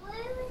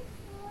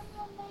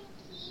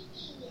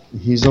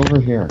 He's over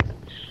here.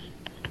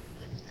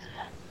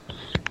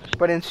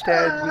 But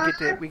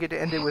instead, we get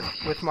to end it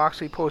with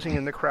Moxley posing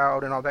in the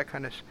crowd and all that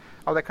kind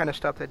of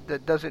stuff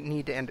that doesn't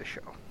need to end a show.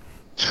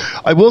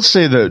 I will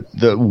say that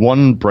the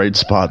one bright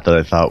spot that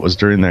I thought was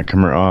during that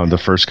the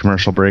first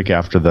commercial break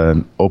after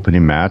the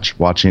opening match,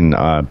 watching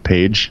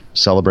Paige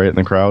celebrate in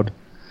the crowd,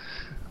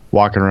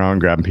 walking around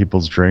grabbing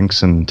people's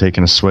drinks and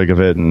taking a swig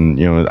of it, and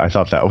I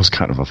thought that was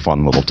kind of a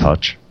fun little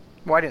touch.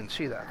 Well, I didn't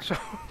see that, so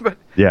but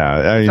yeah,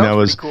 I mean, that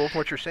was cool from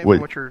what you're saying,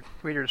 from what you're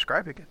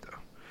describing it though.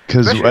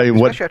 Because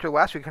especially after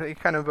last week, it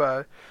kind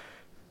of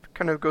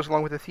goes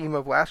along with the theme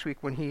of last week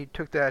when he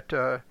took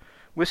that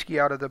whiskey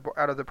out of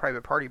the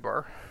private party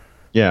bar.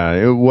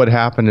 Yeah, what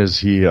happened is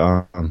he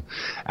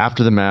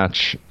after the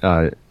match,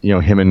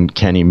 him and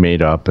Kenny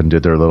made up and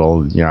did their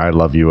little, I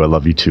love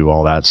you too,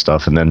 all that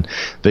stuff, and then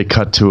they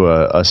cut to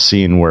a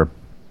scene where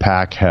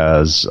Pac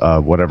has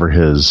whatever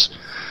his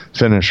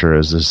finisher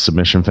is, his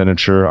submission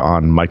finisher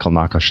on Michael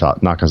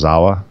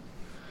Nakazawa,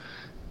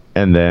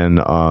 and then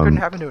couldn't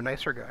happen to a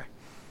nicer guy.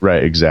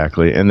 Right,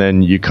 exactly. And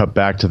then you cut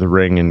back to the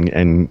ring,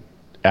 and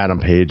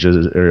Page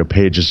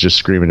is just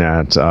screaming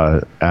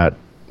at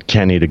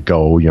Kenny to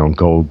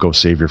go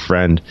save your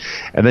friend,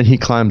 and then he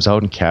climbs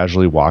out and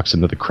casually walks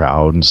into the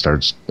crowd and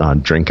starts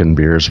drinking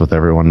beers with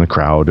everyone in the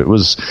crowd. It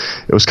was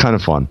kind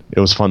of fun. It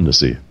was fun to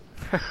see.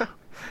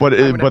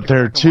 But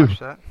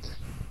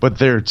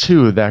there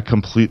too, that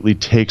completely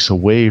takes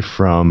away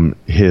from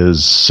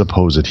his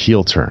supposed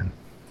heel turn.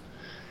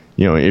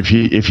 If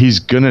he's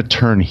gonna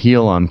turn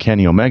heel on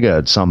Kenny Omega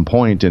at some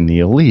point in the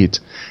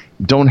Elite,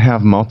 don't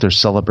have him out there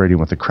celebrating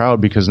with the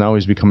crowd, because now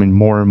he's becoming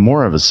more and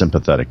more of a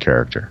sympathetic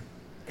character.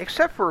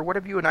 Except for what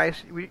have you and I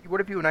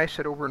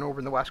said over and over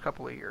in the last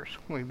couple of years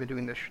when we've been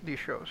doing these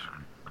shows?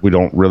 We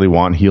don't really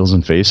want heels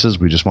and faces.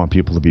 We just want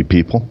people to be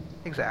people.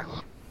 Exactly.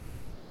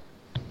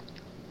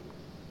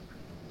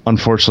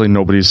 Unfortunately,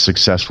 nobody's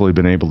successfully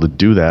been able to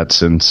do that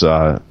since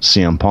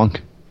CM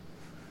Punk.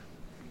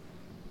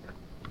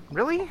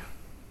 Really?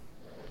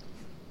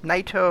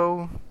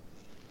 Naito?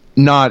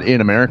 Not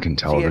in American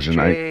television.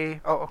 Okay.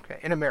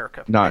 In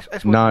America. Not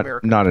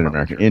in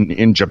America.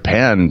 In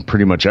Japan,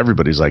 pretty much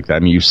everybody's like that. I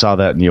mean, you saw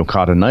that in the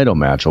Okada Naito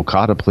match.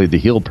 Okada played the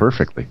heel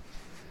perfectly,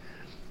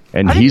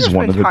 and he's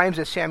one of the times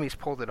that Sammy's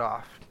pulled it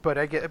off. But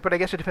I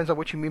guess it depends on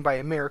what you mean by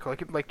America,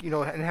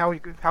 and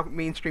how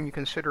mainstream you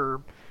consider,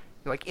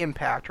 like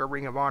Impact or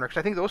Ring of Honor, because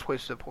I think those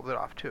places have pulled it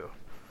off too.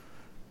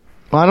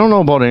 Well, I don't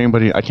know about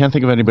anybody. I can't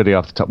think of anybody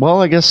off the top.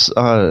 Well, I guess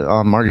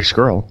Marty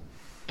Scurll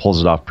pulls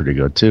it off pretty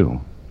good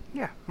too.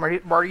 Yeah,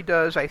 Marty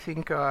does. I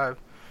think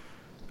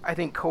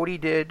Cody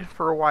did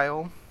for a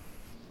while.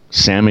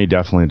 Sammy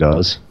definitely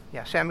does.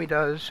 Yeah, Sammy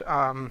does.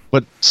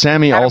 But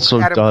Sammy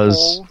also Adam does.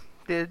 Cole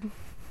did.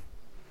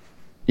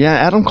 Yeah,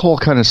 Adam Cole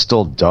kind of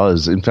still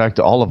does. In fact,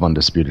 all of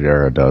Undisputed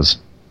Era does.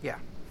 Yeah.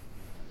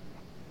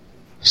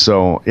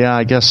 So yeah,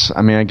 I guess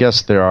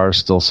there are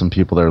still some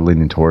people that are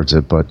leaning towards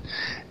it, but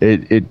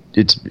it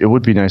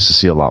would be nice to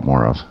see a lot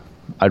more of.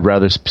 I'd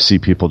rather see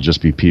people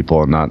just be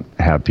people and not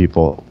have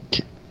people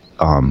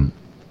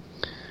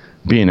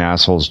being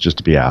assholes just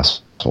to be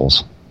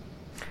assholes.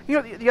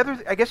 You know, the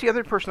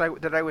other person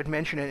that I would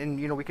mention, and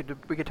you know, we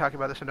could talk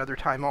about this another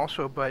time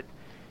also, but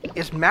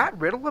is Matt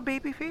Riddle a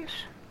babyface?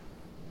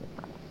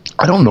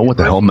 I don't know what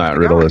the hell Matt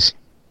Riddle is.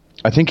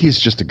 I think he's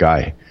just a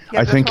guy.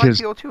 Yeah, I think I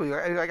feel too.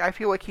 I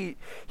feel like he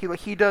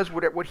does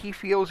what he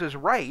feels is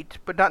right,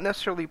 but not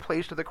necessarily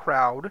plays to the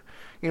crowd.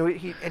 You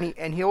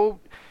know,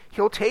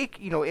 he'll take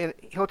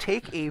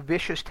a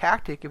vicious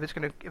tactic if it's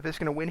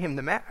gonna win him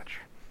the match.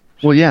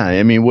 Well, yeah.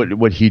 I mean,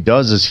 what he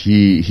does is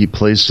he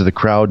plays to the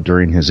crowd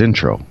during his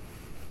intro.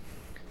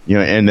 You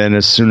know, and then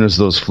as soon as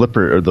those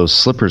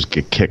slippers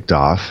get kicked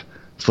off,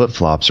 flip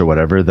flops or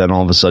whatever, then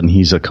all of a sudden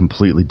he's a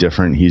completely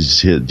different.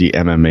 He's the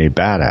MMA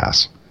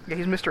badass. Yeah,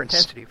 he's Mr.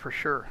 Intensity for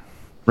sure.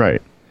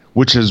 Right.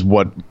 Which is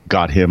what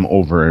got him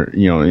over,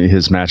 you know,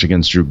 his match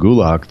against Drew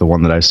Gulak, the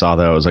one that I saw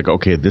that I was like,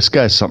 okay, this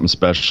guy's something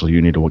special.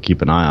 You need to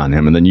keep an eye on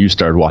him. And then you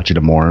started watching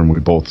him more, and we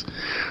both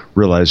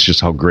realized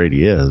just how great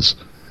he is.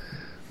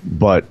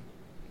 But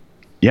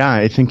yeah,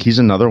 I think he's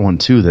another one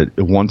too. That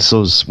once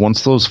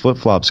those flip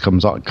flops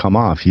come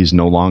off, he's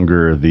no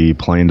longer the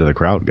playing to the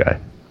crowd guy.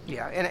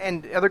 Yeah,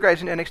 and other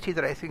guys in NXT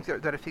that I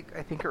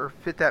think are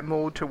fit that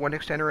mold to one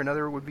extent or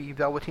another would be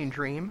Velveteen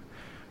Dream,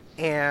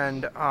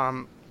 and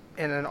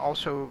then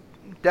also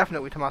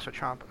definitely Tommaso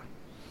Ciampa.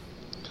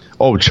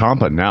 Oh,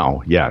 Ciampa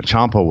now. Yeah,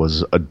 Ciampa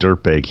was a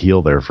dirtbag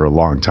heel there for a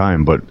long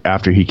time, but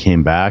after he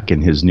came back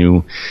and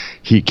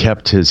he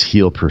kept his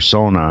heel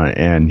persona,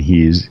 and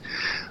he's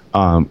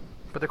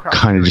but the crowd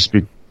kind of just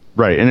be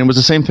right. And it was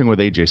the same thing with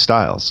AJ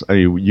Styles. I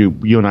mean,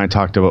 you and I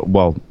talked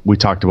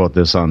about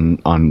this on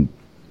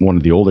one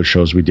of the older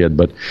shows we did,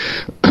 but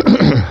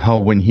how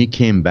when he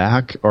came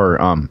back,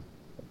 or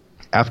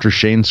after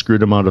Shane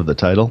screwed him out of the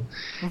title,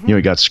 you know,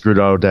 he got screwed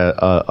out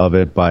of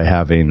it by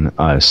having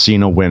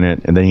Cena win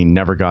it, and then he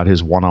never got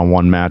his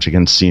one-on-one match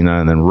against Cena,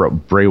 and then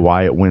Bray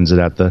Wyatt wins it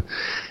at the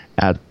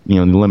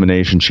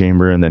Elimination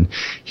Chamber, and then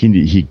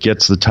he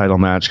gets the title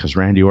match because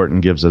Randy Orton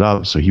gives it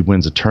up, so he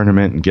wins a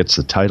tournament and gets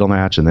the title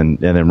match, and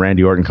then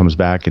Randy Orton comes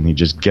back and he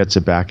just gets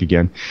it back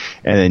again,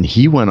 and then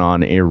he went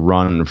on a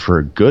run for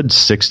a good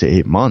 6 to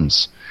 8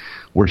 months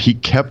where he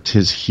kept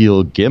his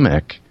heel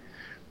gimmick,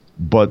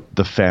 but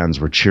the fans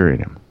were cheering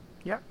him.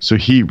 Yeah. So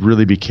he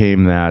really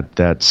became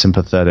that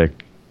sympathetic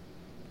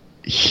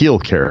heel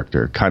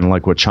character, kind of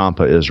like what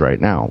Ciampa is right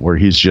now, where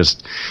he's a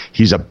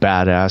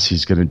badass.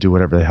 He's going to do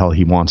whatever the hell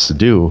he wants to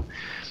do,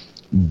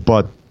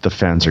 but the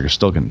fans are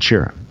still going to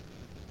cheer him.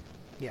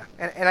 Yeah,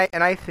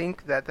 and I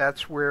think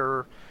that's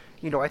where,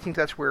 you know, I think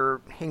that's where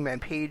Hangman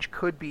Page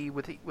could be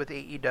with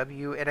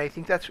AEW,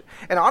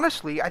 and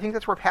honestly, I think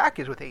that's where Pac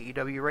is with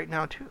AEW right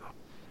now too.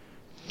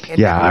 And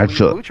yeah, I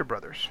feel Lucha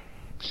Brothers.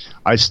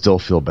 I still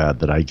feel bad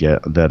that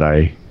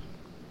I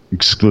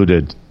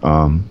excluded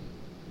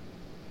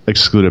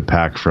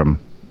Pac from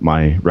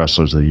my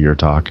Wrestlers of the Year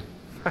talk.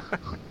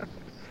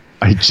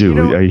 I do. You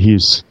know,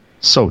 he's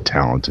so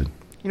talented.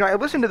 You know, I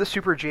listened to the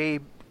Super J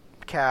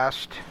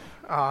cast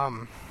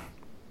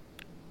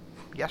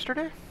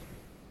yesterday,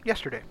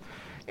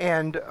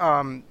 and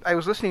I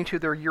was listening to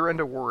their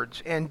year-end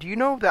awards. And do you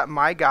know that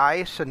my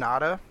guy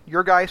Sonata,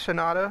 your guy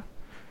Sonata,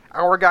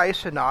 our guy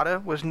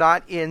Sonata was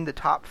not in the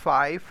top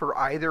 5 for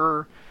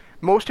either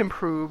Most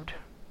Improved,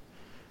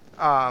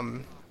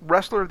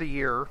 Wrestler of the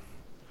Year,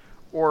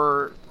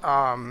 or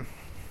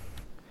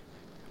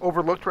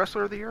Overlooked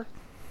Wrestler of the Year?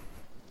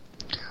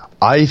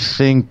 I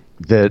think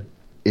that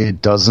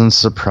it doesn't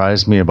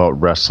surprise me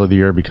about Wrestler of the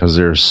Year because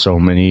there's so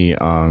many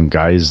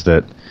guys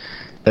that,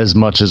 as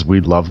much as we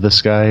love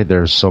this guy,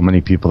 there's so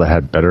many people that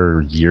had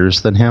better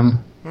years than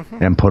him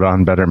and put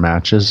on better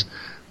matches.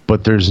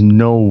 But there's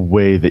no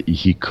way that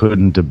he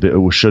shouldn't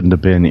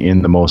have been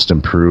in the Most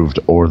Improved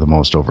or the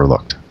Most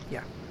Overlooked.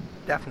 Yeah,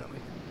 definitely.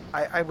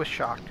 I was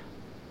shocked.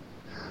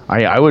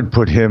 I would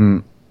put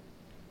him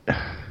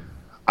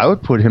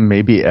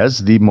maybe as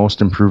the Most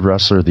Improved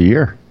Wrestler of the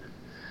Year.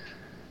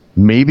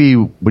 Maybe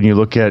when you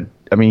look at,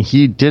 I mean,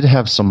 he did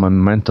have some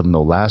momentum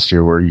though last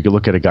year, where you could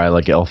look at a guy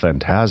like El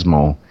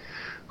Phantasmo,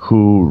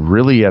 who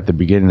really at the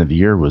beginning of the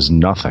year was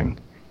nothing.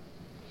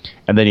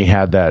 And then he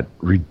had that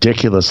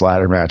ridiculous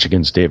ladder match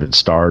against David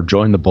Starr,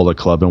 joined the Bullet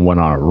Club, and went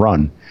on a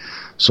run.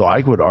 So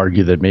I would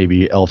argue that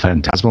maybe El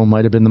Phantasmo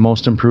might have been the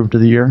Most Improved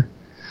of the year.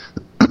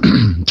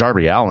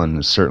 Darby Allin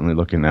is certainly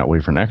looking that way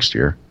for next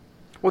year.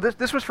 Well,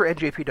 this was for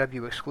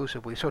NJPW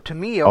exclusively. So to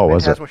me, El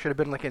Phantasmo should have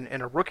been like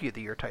in a Rookie of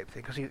the Year type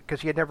thing,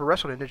 because he had never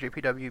wrestled in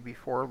NJPW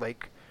before,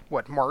 like,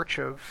 what, March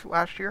of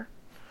last year?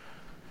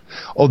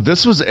 Oh,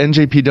 this was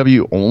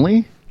NJPW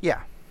only?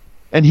 Yeah.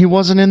 And he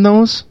wasn't in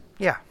those?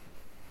 Yeah.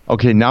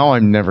 Okay, now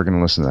I'm never going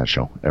to listen to that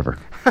show ever,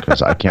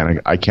 because I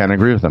can't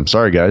agree with them.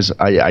 Sorry, guys,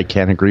 I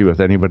can't agree with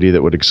anybody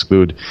that would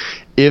exclude.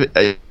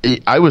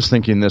 I was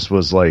thinking this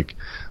was like,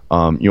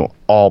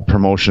 all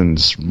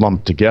promotions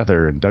lumped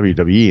together, and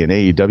WWE and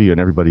AEW and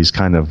everybody's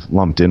kind of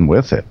lumped in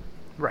with it.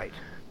 Right.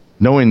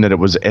 knowing that it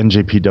was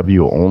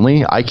NJPW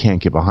only, I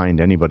can't get behind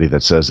anybody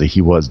that says that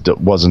he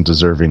wasn't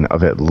deserving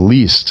of at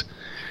least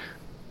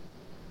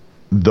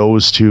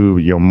those two,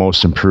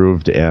 most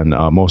improved and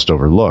most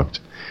overlooked,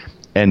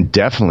 and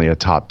definitely a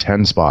top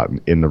 10 spot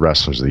in the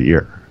Wrestlers of the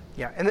Year.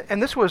 Yeah,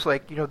 and this was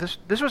like,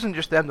 this wasn't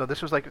just them though.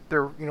 This was like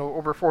their,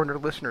 over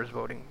 400 listeners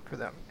voting for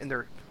them in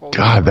their whole.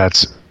 God,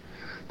 that's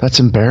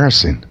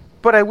embarrassing.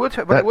 But I will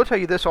tell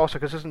you this also,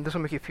 because this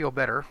will make you feel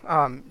better.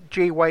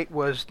 Jay White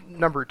was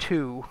number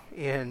 2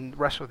 in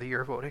Wrestler of the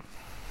Year voting.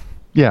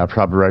 Yeah,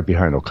 probably right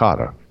behind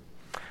Okada.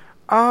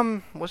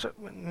 Was it?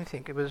 Let me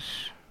think. It was.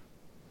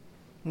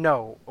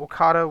 No,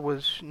 Okada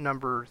was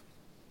number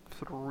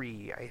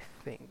 3, I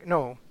think.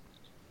 No.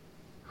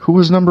 Who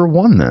was number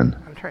 1 then?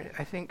 I'm trying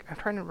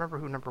to remember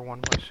who number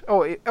 1 was.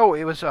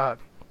 It was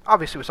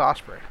obviously it was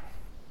Ospreay.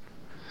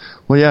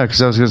 Well, yeah,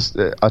 because I was just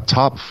a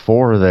top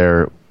 4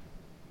 there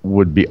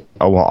would be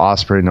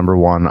Ospreay number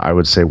 1. I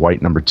would say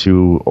White number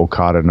 2,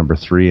 Okada number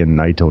 3, and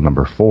Naito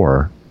number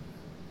 4.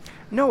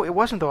 No, it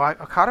wasn't though.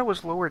 Okada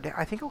was lower down.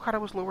 I think Okada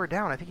was lower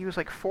down. I think he was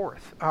like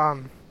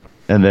 4th.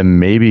 And then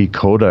maybe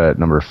Kota at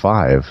number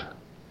 5.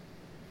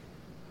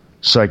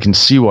 So I can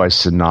see why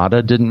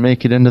Sonata didn't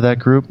make it into that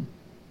group.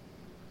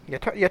 Yeah,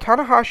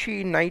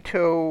 Tanahashi,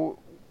 Naito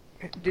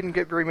didn't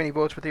get very many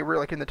votes, but they were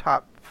like in the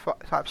top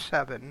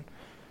 7.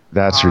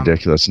 That's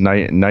ridiculous.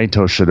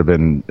 Naito should have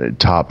been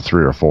top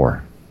 3 or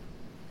 4.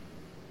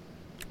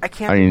 I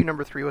can't think who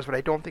number 3 was, but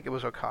I don't think it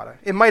was Okada.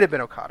 It might have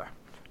been Okada,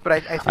 but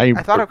I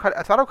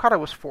thought Okada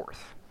was 4th.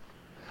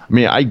 I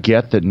mean, I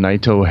get that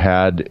Naito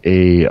had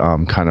a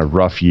kind of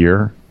rough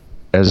year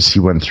as he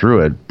went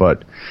through it,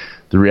 but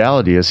the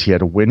reality is he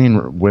had a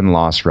winning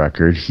win-loss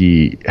record.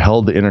 He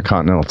held the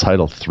Intercontinental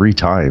title 3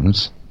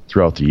 times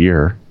throughout the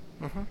year.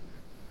 Mm-hmm.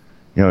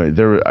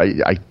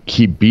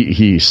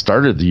 He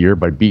started the year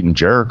by beating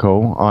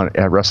Jericho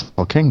at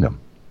Wrestle Kingdom.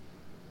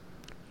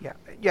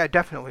 Yeah,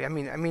 definitely. I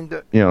mean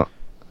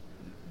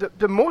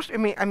the most. I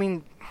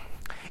mean,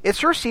 it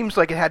sure seems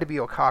like it had to be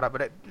Okada,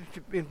 but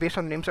based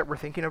on the names that we're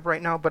thinking of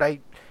right now, but I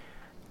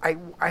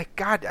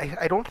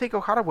don't think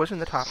Okada was in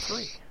the top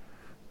 3.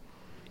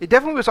 It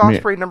definitely was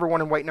Ospreay number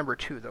 1 and White number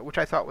 2, though, which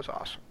I thought was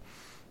awesome.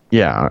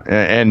 Yeah,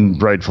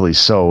 and rightfully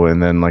so.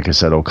 And then, like I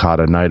said,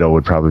 Okada, Naito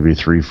would probably be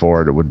 3,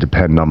 4. It would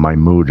depend on my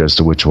mood as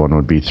to which one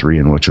would be 3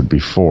 and which would be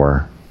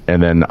 4.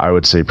 And then I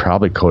would say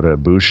probably Kota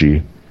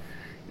Ibushi.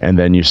 And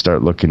then you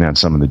start looking at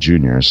some of the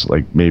juniors,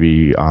 like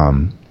maybe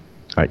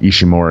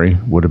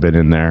Ishimori would have been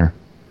in there,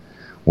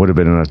 would have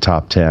been in the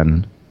top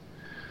 10.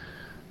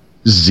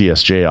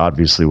 ZSJ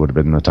obviously would have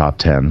been in the top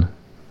 10,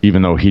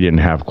 even though he didn't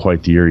have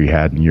quite the year he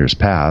had in years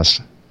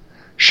past.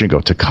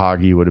 Shingo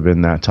Takagi would have been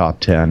in that top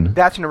 10.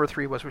 That's number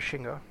 3 was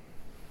Shingo.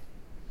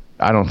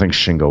 I don't think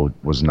Shingo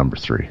was number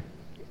 3.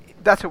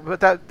 That's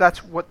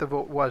what the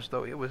vote was,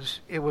 though. It was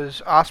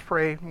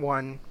Ospreay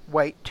 1,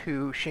 White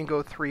 2,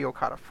 Shingo 3,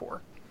 Okada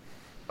 4.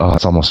 Oh,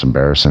 that's almost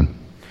embarrassing.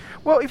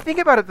 Well, if you think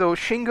about it, though,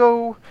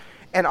 Shingo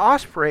and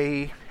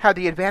Ospreay had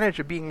the advantage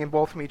of being in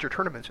both major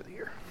tournaments of the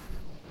year.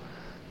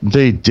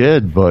 They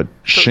did, but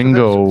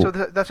Shingo... So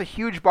that's a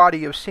huge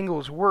body of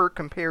singles work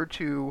compared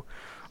to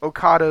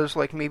Okada's,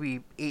 like,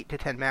 maybe 8 to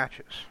 10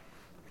 matches.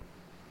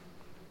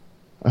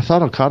 I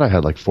thought Okada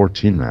had, like,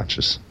 14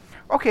 matches.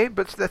 Okay,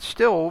 but that's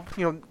still,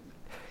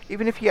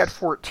 even if he had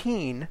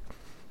 14,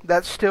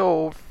 that's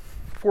still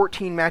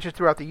 14 matches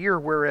throughout the year,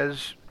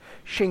 whereas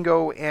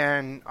Shingo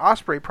and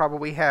Ospreay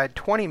probably had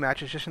 20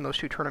 matches just in those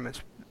 2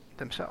 tournaments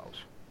themselves.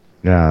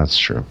 Yeah, that's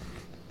true.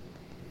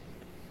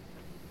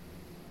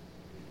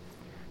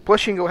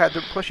 Plus Shingo had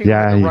the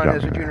run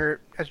as a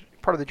junior, as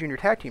part of the junior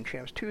tag team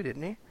champs too,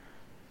 didn't he?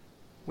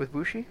 With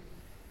Bushi.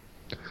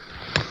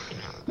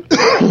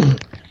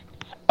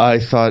 I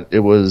thought it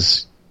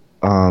was.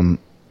 I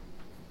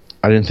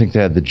didn't think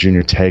they had the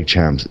junior tag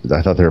champs.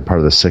 I thought they were part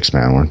of the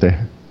 6-man, weren't they?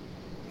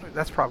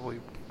 That's probably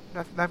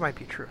that might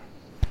be true.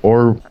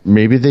 Or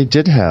maybe they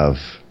did have.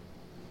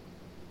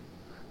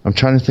 I'm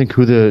trying to think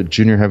who the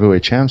junior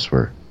heavyweight champs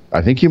were.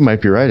 I think you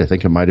might be right. I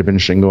think it might have been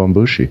Shingo and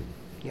Bushi.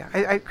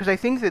 Yeah, because I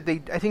think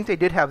they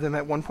did have them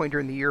at one point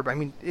during the year. But I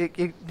mean,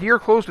 the year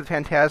closed with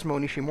Phantasmo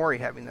and Ishimori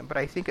having them. But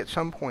I think at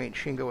some point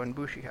Shingo and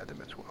Bushi had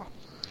them as well.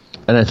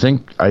 And I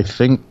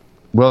think,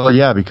 well,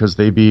 yeah, because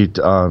they beat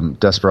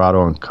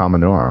Desperado and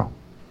Kaminoro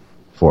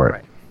for it,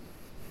 right,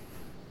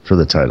 for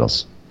the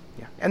titles.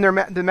 Yeah, and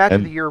the match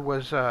of the year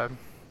was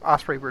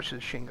Ospreay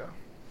versus Shingo.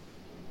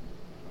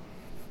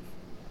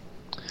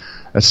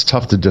 That's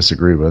tough to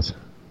disagree with.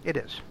 It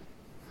is.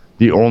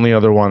 The only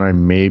other one I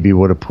maybe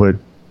would have put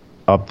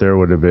up there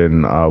would have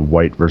been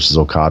White versus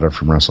Okada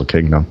from Wrestle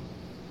Kingdom.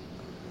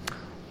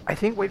 I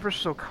think White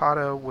versus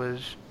Okada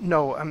was...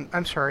 No,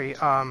 I'm sorry.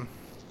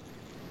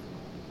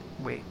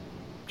 Wait.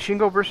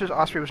 Shingo versus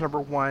Ospreay was number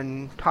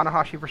 1.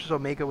 Tanahashi versus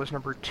Omega was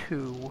number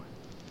 2.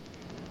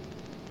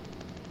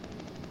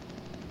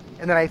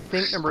 And then I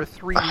think number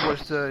 3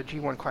 was the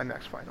G1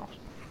 Climax Finals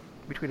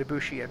between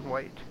Ibushi and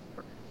White.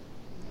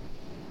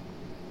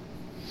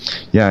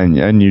 Yeah,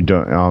 and you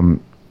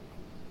don't...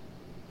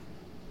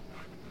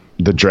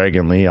 The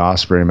Dragon Lee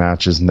Ospreay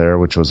match is in there,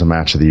 which was a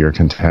match of the year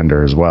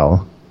contender as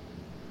well.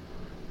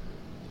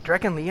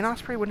 Dragon Lee and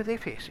Ospreay, when did they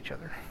face each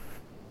other?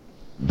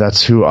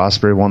 That's who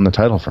Ospreay won the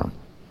title from.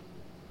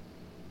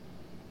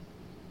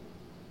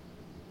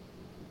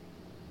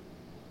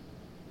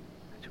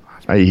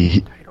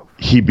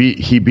 He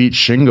beat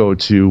Shingo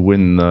to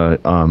win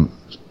the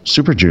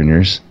Super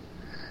Juniors,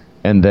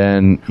 and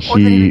then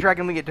he did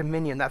Dragon Lee at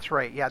Dominion. That's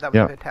right. Yeah, that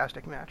was a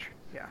fantastic match.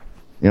 Yeah.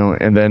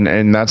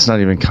 And that's not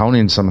even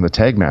counting some of the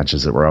tag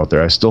matches that were out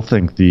there. I still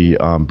think the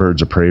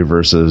Birds of Prey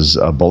versus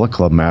Bullet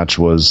Club match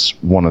was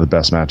one of the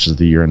best matches of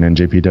the year in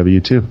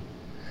NJPW too.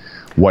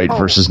 White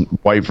versus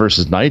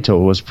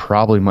Naito was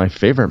probably my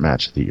favorite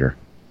match of the year.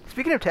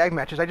 Speaking of tag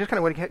matches, I just kind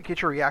of want to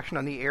get your reaction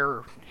on the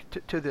air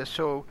to this.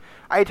 So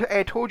I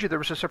had told you there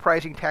was a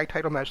surprising tag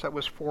title match that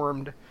was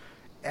formed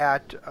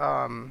at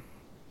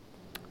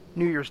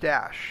New Year's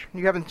Dash.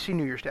 You haven't seen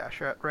New Year's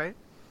Dash yet, right?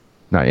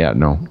 Not yet,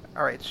 no.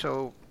 All right,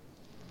 so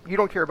you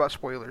don't care about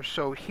spoilers.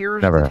 So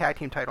here's Never. The tag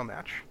team title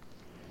match.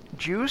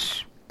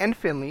 Juice and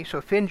Finlay,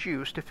 so Finn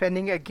Juice,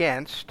 defending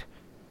against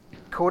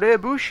Kota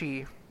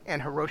Ibushi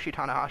and Hiroshi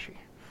Tanahashi.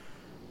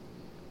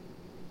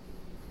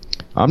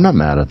 I'm not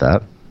mad at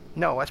that.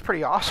 No, that's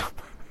pretty awesome.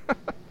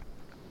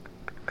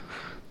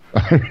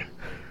 It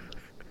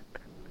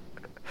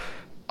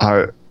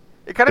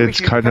kind of makes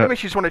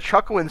you just want to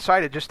chuckle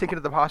inside it, just thinking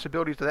of the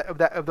possibilities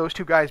of those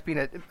two guys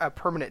being a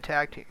permanent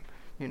tag team.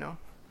 You know?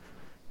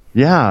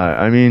 Yeah,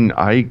 I mean,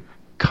 I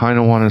kind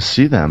of want to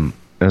see them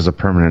as a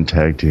permanent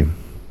tag team.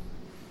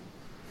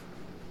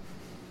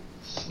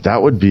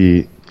 That would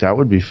be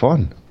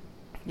fun.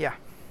 Yeah.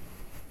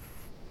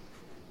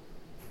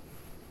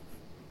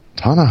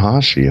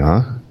 Tanahashi,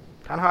 huh?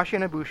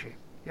 Tanahashi and Ibushi.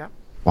 Yeah.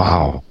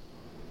 Wow.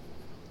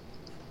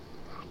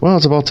 Well,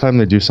 it's about time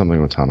they do something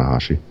with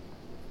Tanahashi.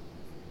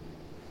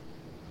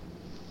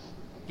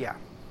 Yeah.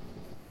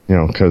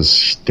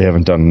 Because they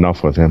haven't done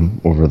enough with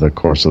him over the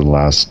course of the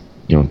last,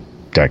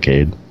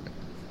 decade.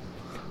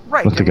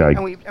 Right. With the guy.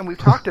 And we've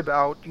talked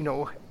about,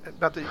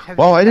 about the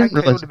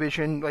title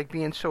division like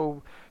being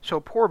so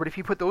poor, but if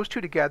you put those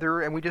two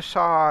together, and we just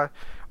saw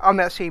on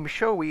that same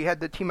show, we had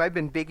the team I've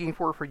been begging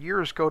for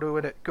years,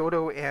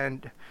 Goto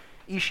and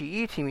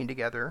Ishii teaming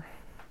together.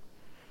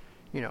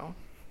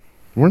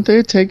 Weren't they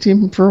a tag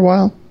team for a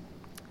while?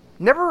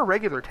 Never a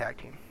regular tag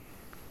team.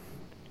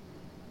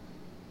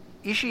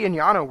 Ishii and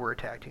Yano were a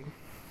tag team.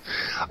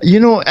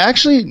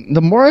 Actually,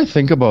 the more I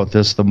think about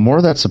this, the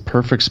more that's a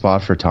perfect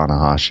spot for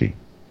Tanahashi.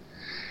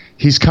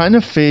 He's kind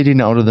of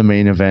fading out of the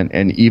main event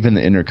and even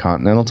the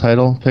Intercontinental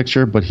title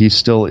picture, but he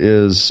still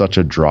is such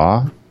a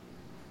draw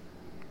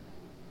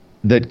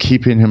that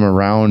keeping him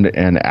around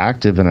and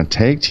active in a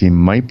tag team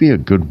might be a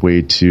good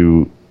way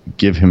to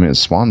give him his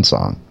swan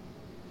song.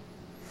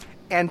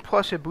 And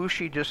plus,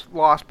 Ibushi just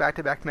lost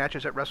back-to-back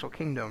matches at Wrestle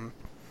Kingdom,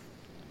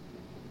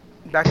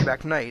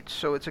 back-to-back nights.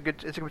 So it's a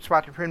good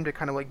spot for him to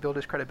kind of like build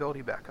his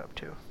credibility back up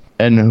too.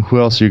 And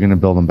who else are you going to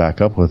build him back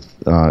up with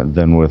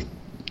than with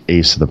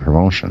Ace of the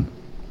promotion?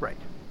 Right.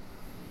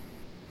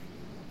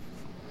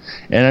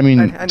 And I mean,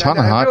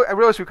 Tanahashi. I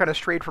realize we kind of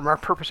strayed from our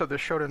purpose of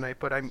this show tonight,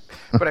 but I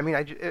mean,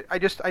 I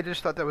just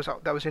thought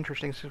that was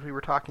interesting since we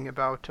were talking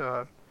about.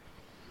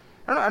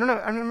 I don't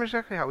remember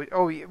exactly how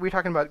we were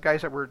talking about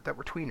guys that were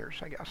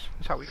tweeners, I guess.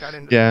 That's how we got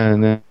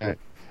into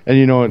and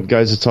you know what,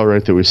 guys, it's all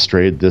right that we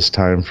strayed this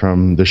time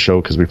from the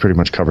show because we pretty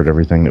much covered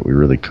everything that we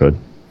really could.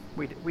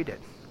 We did.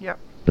 Yeah.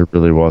 There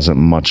really wasn't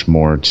much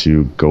more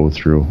to go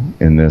through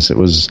in this. It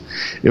was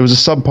a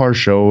subpar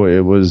show.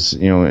 It was,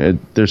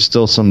 there's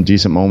still some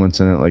decent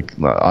moments in it. Like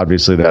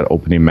obviously that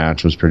opening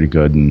match was pretty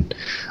good, and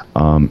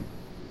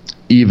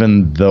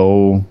even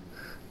though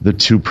the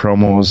two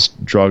promos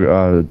drug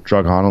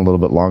on a little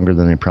bit longer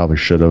than they probably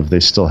should have, there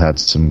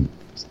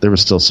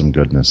was still some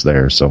goodness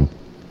there. So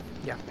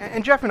yeah,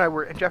 and Jeff and I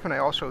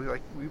also,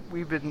 like,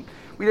 we even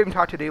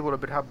talked today a little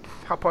bit how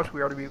pumped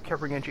we are to be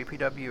covering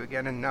NJPW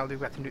again, and now they've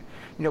got the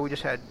new, we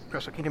just had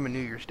Wrestle Kingdom and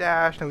New Year's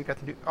Dash, then we've got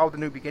all the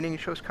new beginning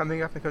shows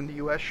coming up, including the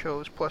U.S.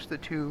 shows plus the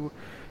two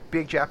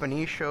big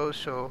Japanese shows.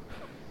 So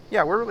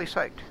yeah, we're really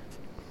psyched.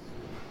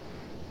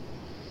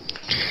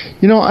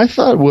 I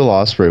thought Will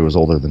Ospreay was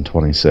older than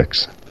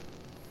 26.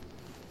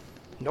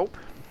 Nope.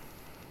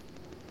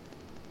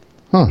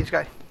 Huh.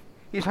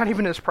 He's not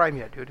even in his prime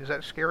yet, dude. Is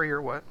that scary or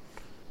what?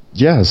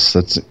 Yes,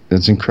 that's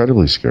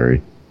incredibly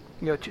scary.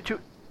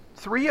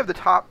 Three of the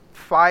top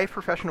 5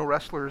 professional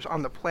wrestlers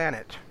on the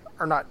planet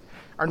are not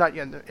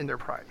yet in their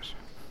primes.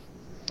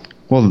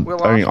 Well,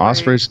 I mean,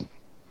 Ospreay's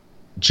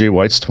Jay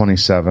White's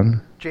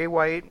 27. Jay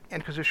White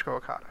and Kazuchika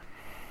Okada.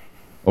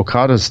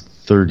 Okada's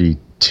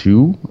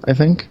 32, I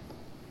think.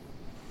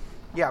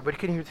 Yeah, but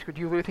do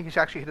you really think he's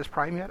actually hit his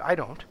prime yet? I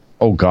don't.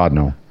 Oh God,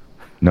 no.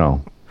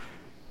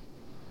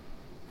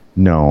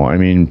 No, I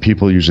mean,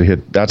 people usually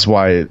hit. That's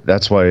why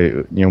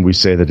we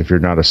say that if you're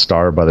not a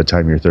star by the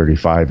time you're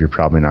 35, you're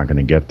probably not going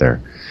to get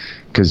there,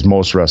 because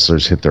most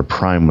wrestlers hit their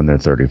prime when they're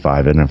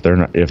 35, and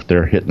if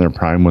they're hitting their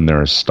prime when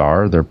they're a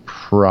star, they're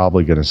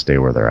probably going to stay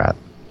where they're at.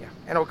 Yeah,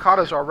 and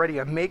Okada's already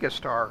a mega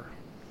star.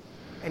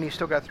 And he's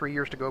still got 3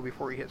 years to go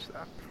before he hits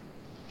that.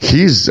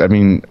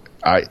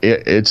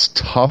 It's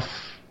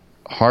tough,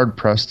 hard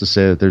pressed to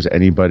say that there's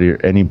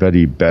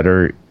anybody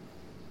better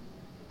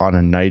on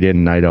a night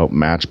in, night out,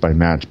 match by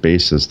match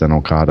basis than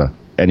Okada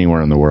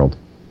anywhere in the world.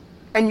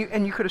 And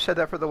you could have said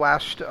that for the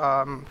last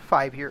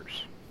 5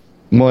 years.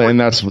 Well, and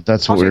that's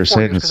what we were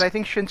saying. Because I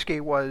think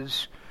Shinsuke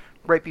was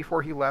right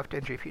before he left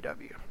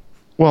NJPW.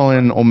 Well,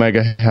 and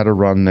Omega had a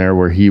run there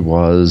where he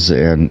was,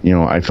 and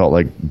I felt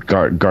like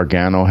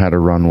Gargano had a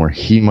run where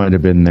he might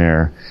have been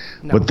there,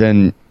 no. But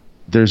then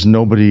there's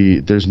nobody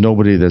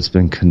that's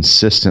been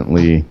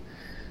consistently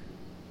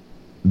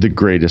the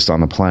greatest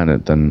on the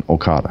planet than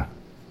Okada.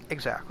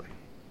 Exactly.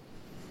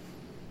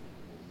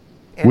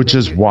 And which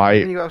is why.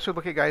 And you also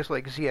look at guys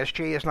like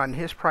ZSJ is not in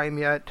his prime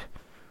yet.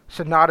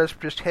 Sonata's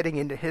just heading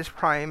into his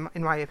prime,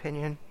 in my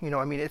opinion.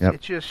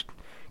 It's just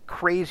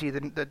crazy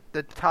the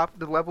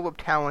level of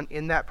talent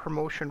in that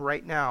promotion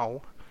right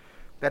now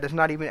that is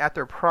not even at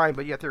their prime,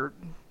 but yet they're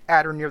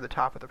at or near the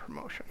top of the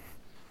promotion.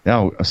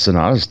 Now,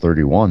 Sonata's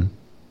 31.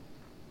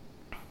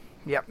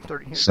 Yep,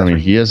 30. So,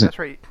 he hasn't. That's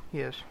right, he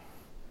is.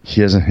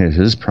 He hasn't hit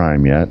his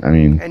prime yet.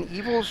 And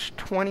Evil's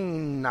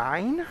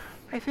 29,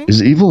 I think.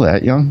 Is Evil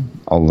that young?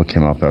 I'll look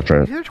him up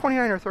after. He's either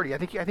 29 or 30. I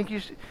think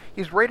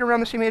he's right around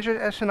the same age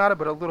as Sonata,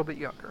 but a little bit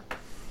younger.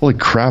 Holy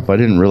crap! I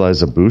didn't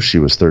realize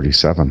Ibushi was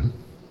 37.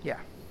 Yeah.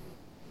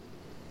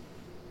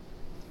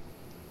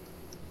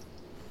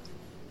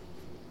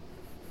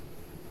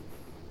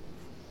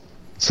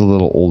 It's a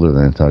little older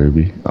than I thought he'd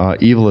be.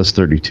 Evil is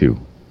 32.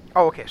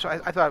 Oh, okay. So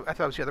I thought it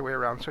was the other way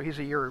around. So he's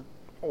a year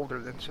older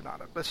than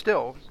Sonata, but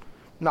still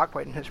not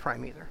quite in his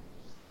prime either.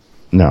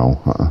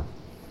 No.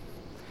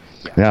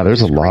 Yeah,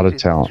 there's a lot of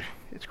talent.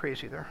 It's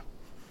crazy there.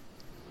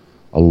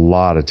 A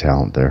lot of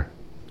talent there.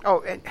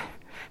 Oh, and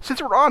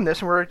since we're on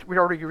this, and we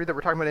already agreed that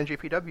we're talking about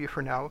NJPW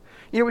for now.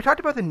 We talked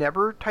about the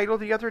Never title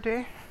the other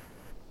day.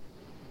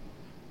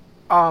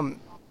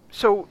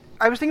 So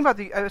I was thinking about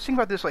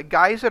this, like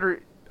guys that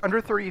are under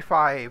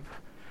 35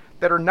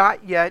 that are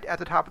not yet at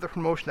the top of the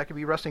promotion that could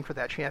be wrestling for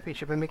that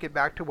championship and make it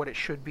back to what it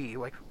should be,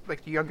 like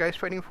the young guys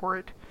fighting for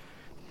it.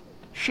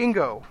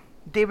 Shingo,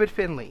 David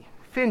Finlay,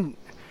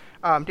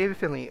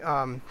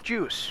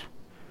 Juice.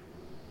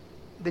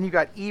 Then you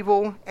got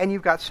Evil, and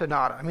you've got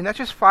Sonata. That's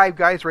just 5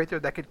 guys right there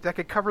that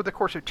could cover the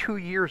course of 2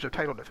 years of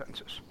title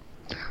defenses.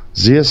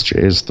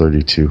 ZSJ is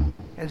 32.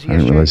 And ZSJ, I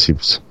didn't realize he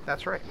was.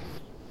 That's right.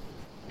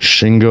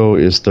 Shingo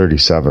is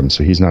 37,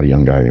 so he's not a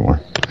young guy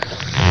anymore.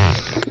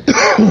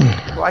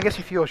 Well, I guess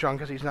he feels young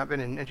because he's not been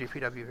in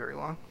NJPW very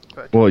long.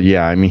 But. Well,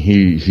 yeah,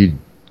 he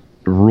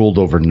ruled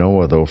over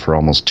Noah, though, for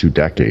almost 2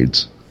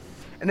 decades.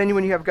 And then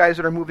when you have guys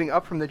that are moving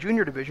up from the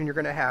junior division, you're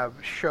going to have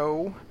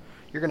Sho,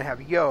 you're going to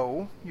have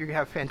Yo, you're going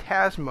to have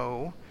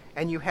Phantasmo,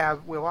 and you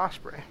have Will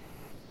Ospreay.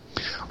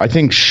 I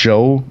think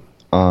Sho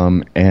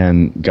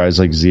and guys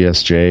like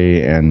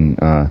ZSJ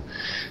and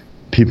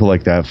people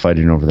like that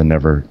fighting over the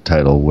Never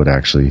title would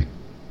actually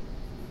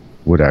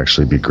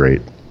be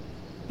great.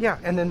 Yeah,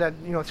 and then that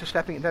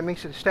that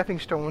makes it a stepping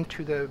stone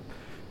to the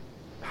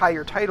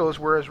higher titles,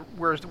 whereas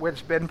what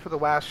it's been for the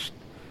last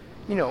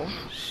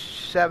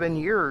 7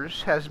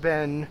 years has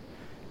been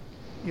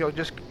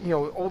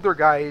older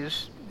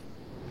guys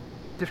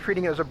just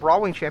treating it as a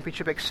brawling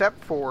championship,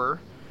 except for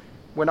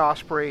when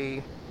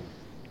Ospreay,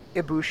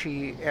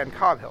 Ibushi, and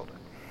Cobb held it.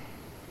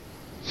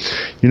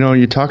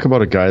 You talk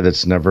about a guy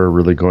that's never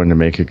really going to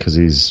make it because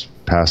he's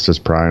past his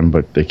prime,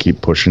 but they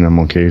keep pushing him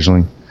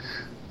occasionally.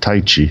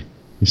 Taichi.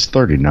 He's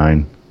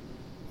 39.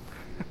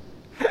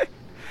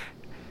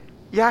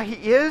 Yeah,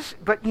 he is,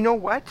 but you know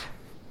what?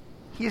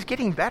 He's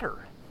getting better.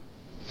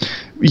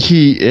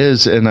 He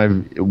is,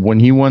 and when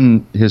he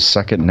won his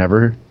second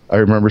Never, I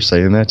remember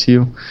saying that to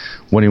you,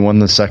 when he won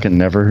the second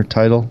Never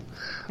title,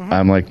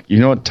 I'm like, you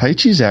know what,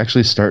 Taichi's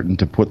actually starting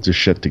to put this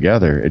shit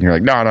together, and you're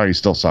like, no, he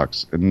still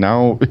sucks. And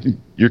now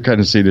you're kind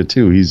of seeing it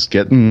too. He's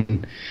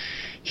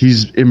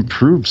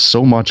improved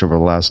so much over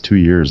the last 2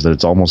 years that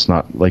it's almost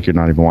not like you're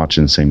not even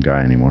watching the same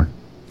guy anymore.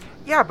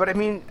 Yeah, but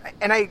and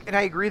I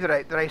agree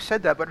that I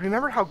said that, but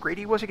remember how great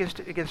he was against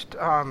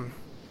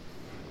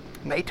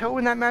Naito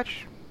in that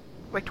match,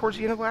 like towards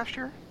the end of last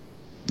year?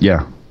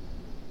 Yeah,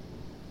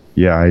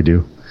 I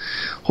do.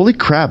 Holy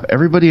crap!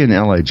 Everybody in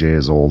LIJ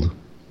is old.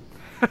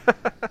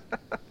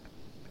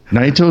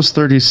 Naito's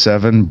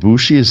 37.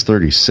 Bushi is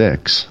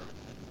 36.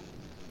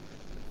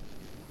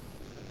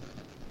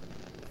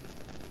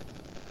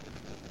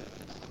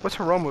 What's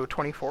Hiromu,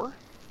 24?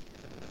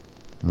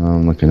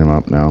 I'm looking him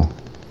up now.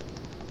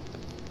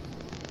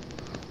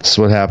 This is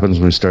what happens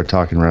when we start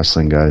talking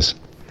wrestling, guys.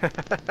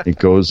 It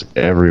goes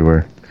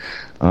everywhere.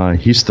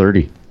 He's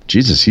 30.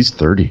 Jesus, he's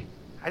 30.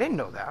 I didn't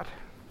know that.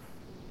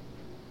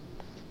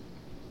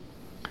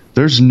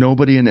 There's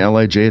nobody in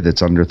LIJ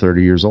that's under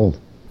 30 years old.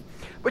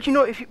 But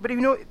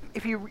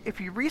if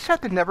you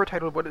reset the Never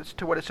title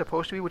to what it's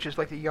supposed to be, which is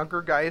like the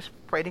younger guys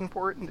fighting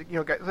for it,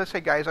 let's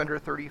say guys under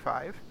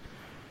 35,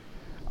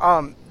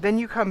 then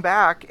you come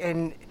back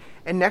and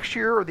next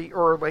year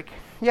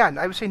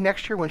I would say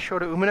next year when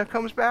Shota Umino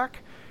comes back,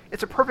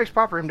 it's a perfect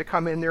spot for him to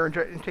come in there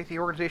and take the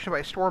organization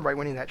by storm by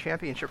winning that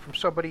championship from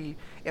somebody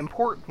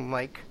important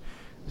like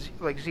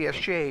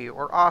ZSJ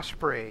or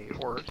Osprey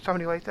or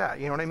somebody like that.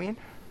 You know what I mean?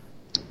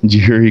 Did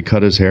you hear he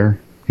cut his hair?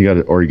 He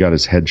got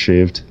his head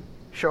shaved.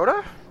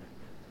 Shota?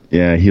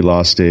 Yeah, he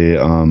lost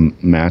a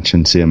match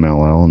in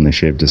CMLL and they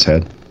shaved his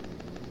head.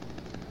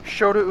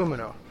 Shota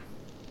Umino.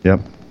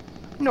 Yep.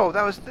 No,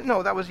 that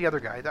was the other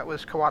guy. That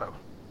was Kawato.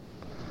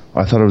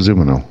 I thought it was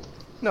Umino.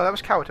 No, that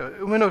was Kawato.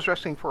 Umino's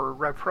wrestling for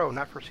Rev Pro,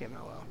 not for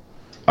CMLL.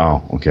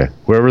 Oh, okay.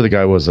 Whoever the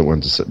guy was that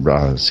went to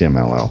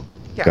CMLL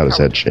got his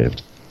head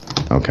shaved.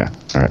 Okay,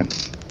 all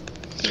right.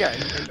 Yeah,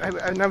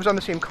 and I was on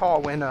the same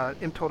call when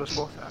Imp told us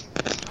both that.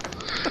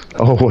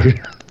 Oh,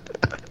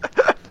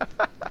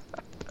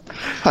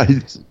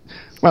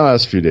 my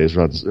last few days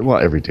runs. Well,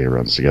 every day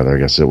runs together. I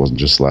guess it wasn't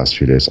just the last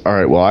few days. All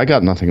right. Well, I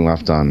got nothing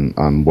left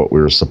on what we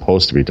were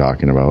supposed to be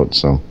talking about.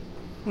 So.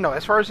 No,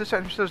 as far as this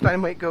episode's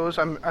Dynamite goes,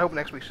 I hope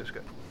next week's is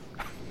good.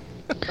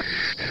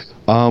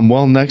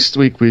 Well, next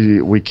week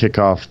we kick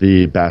off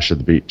the Bash at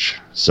the Beach.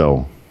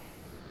 So.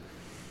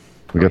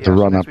 We get to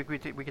run next up.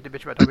 Week we get to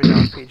bitch about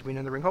WWE's Page being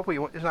in the ring. Hopefully,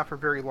 it's not for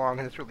very long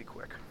and it's really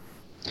quick.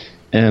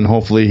 And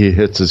hopefully he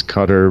hits his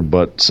cutter,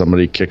 but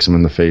somebody kicks him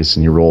in the face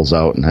and he rolls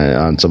out,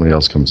 and somebody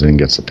else comes in and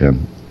gets the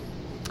pin.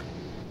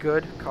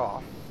 Good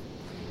call.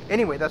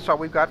 Anyway, that's all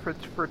we've got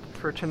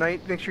for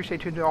tonight. Make sure you stay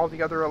tuned to all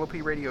the other LOP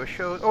radio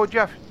shows. Oh,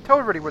 Jeff, tell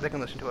everybody where they can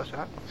listen to us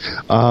at.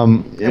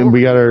 And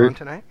we got our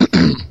tonight.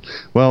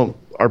 Well,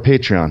 our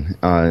Patreon,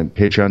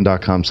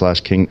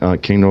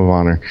 patreon.com/Kingdom of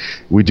Honor.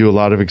 We do a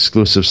lot of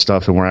exclusive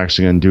stuff, and we're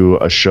actually going to do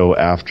a show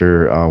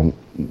after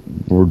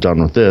we're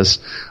done with this.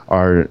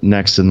 Our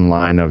next in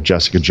line of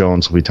Jessica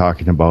Jones will be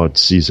talking about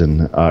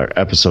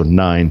episode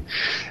 9,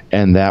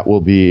 and that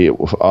will be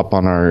up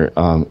on our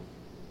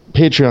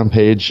Patreon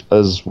page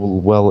as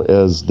well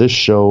as this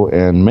show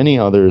and many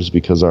others,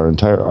 because our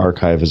entire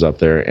archive is up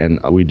there,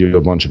 and we do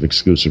a bunch of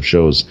exclusive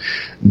shows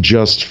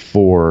just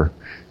for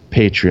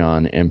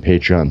Patreon and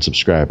Patreon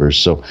subscribers.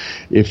 So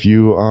if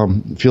you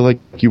feel like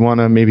you want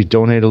to maybe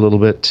donate a little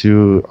bit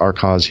to our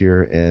cause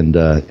here and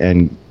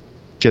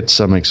get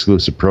some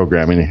exclusive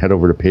programming, head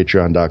over to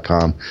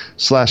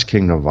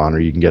patreon.com/Kingdom of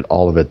Honor. You can get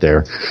all of it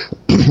there.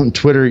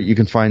 Twitter, you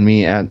can find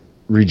me at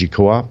Regi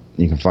Co-op.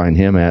 You can find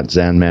him at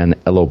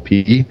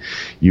ZanmanLOP.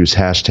 Use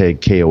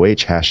hashtag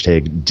KOH,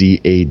 hashtag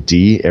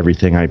DAD.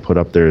 Everything I put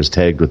up there is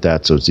tagged with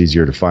that, so it's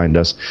easier to find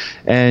us.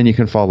 And you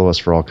can follow us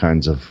for all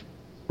kinds of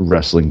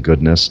wrestling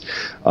goodness.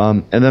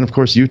 And then, of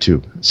course,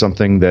 YouTube,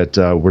 something that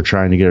we're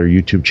trying to get our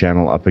YouTube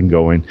channel up and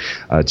going.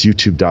 It's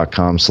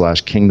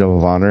youtube.com/Kingdom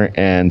of Honor.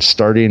 And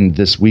starting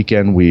this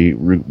weekend, we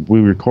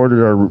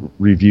recorded our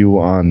review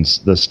on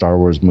the Star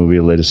Wars movie,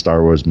 the latest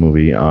Star Wars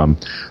movie,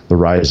 The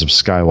Rise of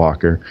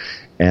Skywalker.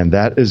 And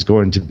that is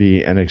going to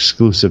be an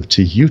exclusive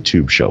to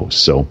YouTube show.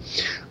 So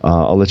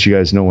I'll let you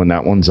guys know when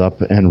that one's up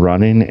and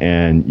running,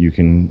 and you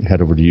can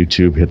head over to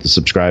YouTube, hit the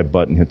subscribe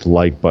button, hit the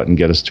like button,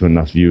 get us to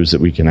enough views that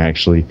we can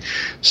actually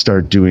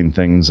start doing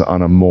things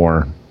on a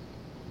more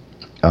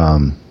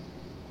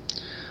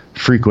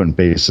frequent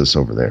basis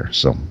over there.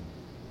 So.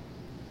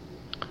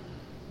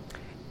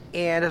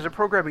 And as a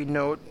programming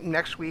note,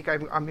 next week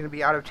I'm going to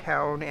be out of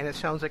town, and it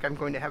sounds like I'm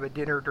going to have a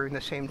dinner during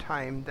the same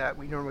time that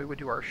we normally would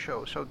do our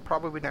show. So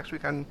probably next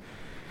week on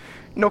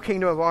no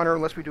Kingdom of Honor,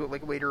 unless we do it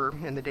like later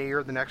in the day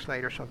or the next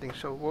night or something.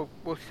 So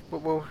we'll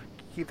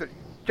keep it.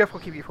 Jeff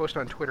will keep you posted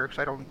on Twitter, because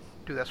I don't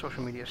do that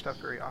social media stuff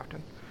very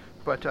often.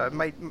 But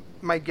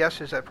my guess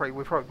is that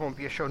we probably won't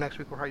be a show next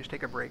week. We'll probably just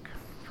take a break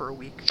for a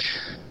week.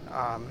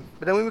 But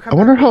then we come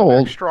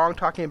back strong,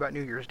 talking about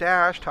New Year's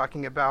Dash,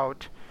 talking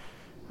about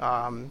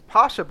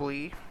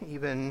possibly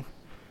even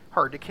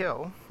Hard to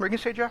Kill. What are you gonna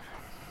say, Jeff?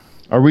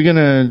 Are we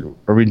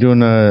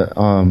doing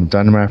a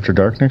Dynamite After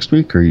Dark next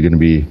week, or are you gonna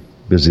be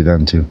busy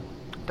then too?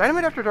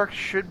 Dynamite After Dark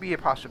should be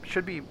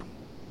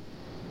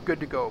good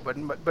to go, but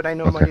I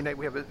know okay. Monday night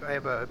I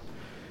have a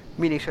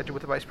meeting scheduled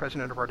with the vice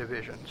president of our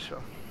division.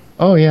 So.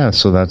 Oh yeah,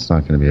 so that's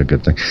not going to be a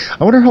good thing.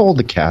 I wonder how old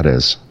the cat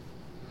is.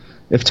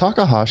 If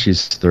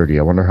Takahashi's 30,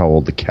 I wonder how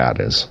old the cat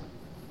is.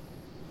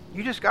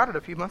 You just got it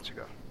a few months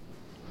ago.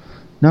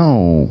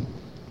 No.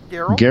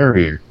 Daryl?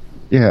 Gary.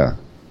 Yeah.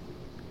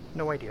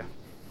 No idea.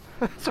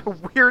 That's a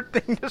weird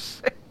thing to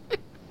say.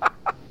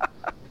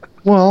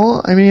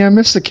 Well, I mean, I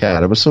missed the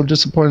cat. I was so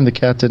disappointed the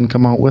cat didn't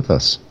come out with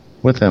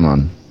him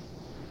on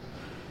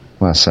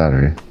last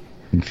Saturday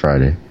and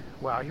Friday.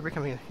 Wow, you're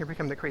becoming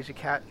the crazy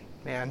cat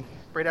man.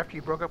 Right after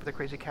you broke up with the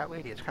crazy cat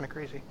lady, it's kind of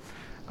crazy.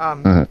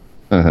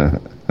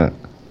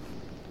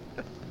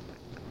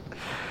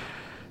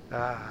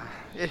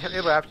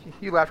 You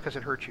laughed because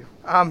it hurt you.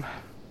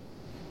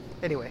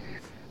 Anyway,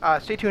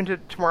 stay tuned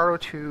tomorrow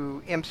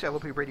to Imp's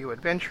LOP Radio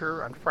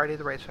Adventure, on Friday,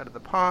 The Right Side of the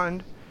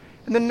Pond.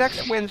 And then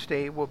next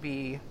Wednesday will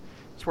be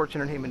Sports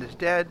Entertainment is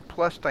Dead,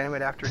 plus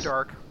Dynamite After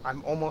Dark.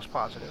 I'm almost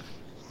positive.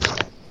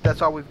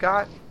 That's all we've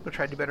got. We'll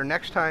try to do better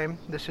next time.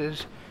 This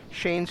is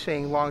Shane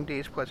saying long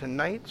days, pleasant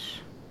nights,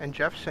 and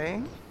Jeff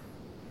saying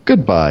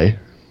goodbye.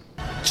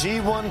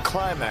 G1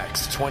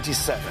 Climax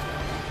 27.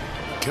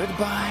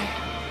 Goodbye.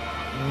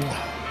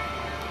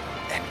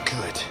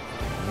 Good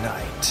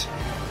night.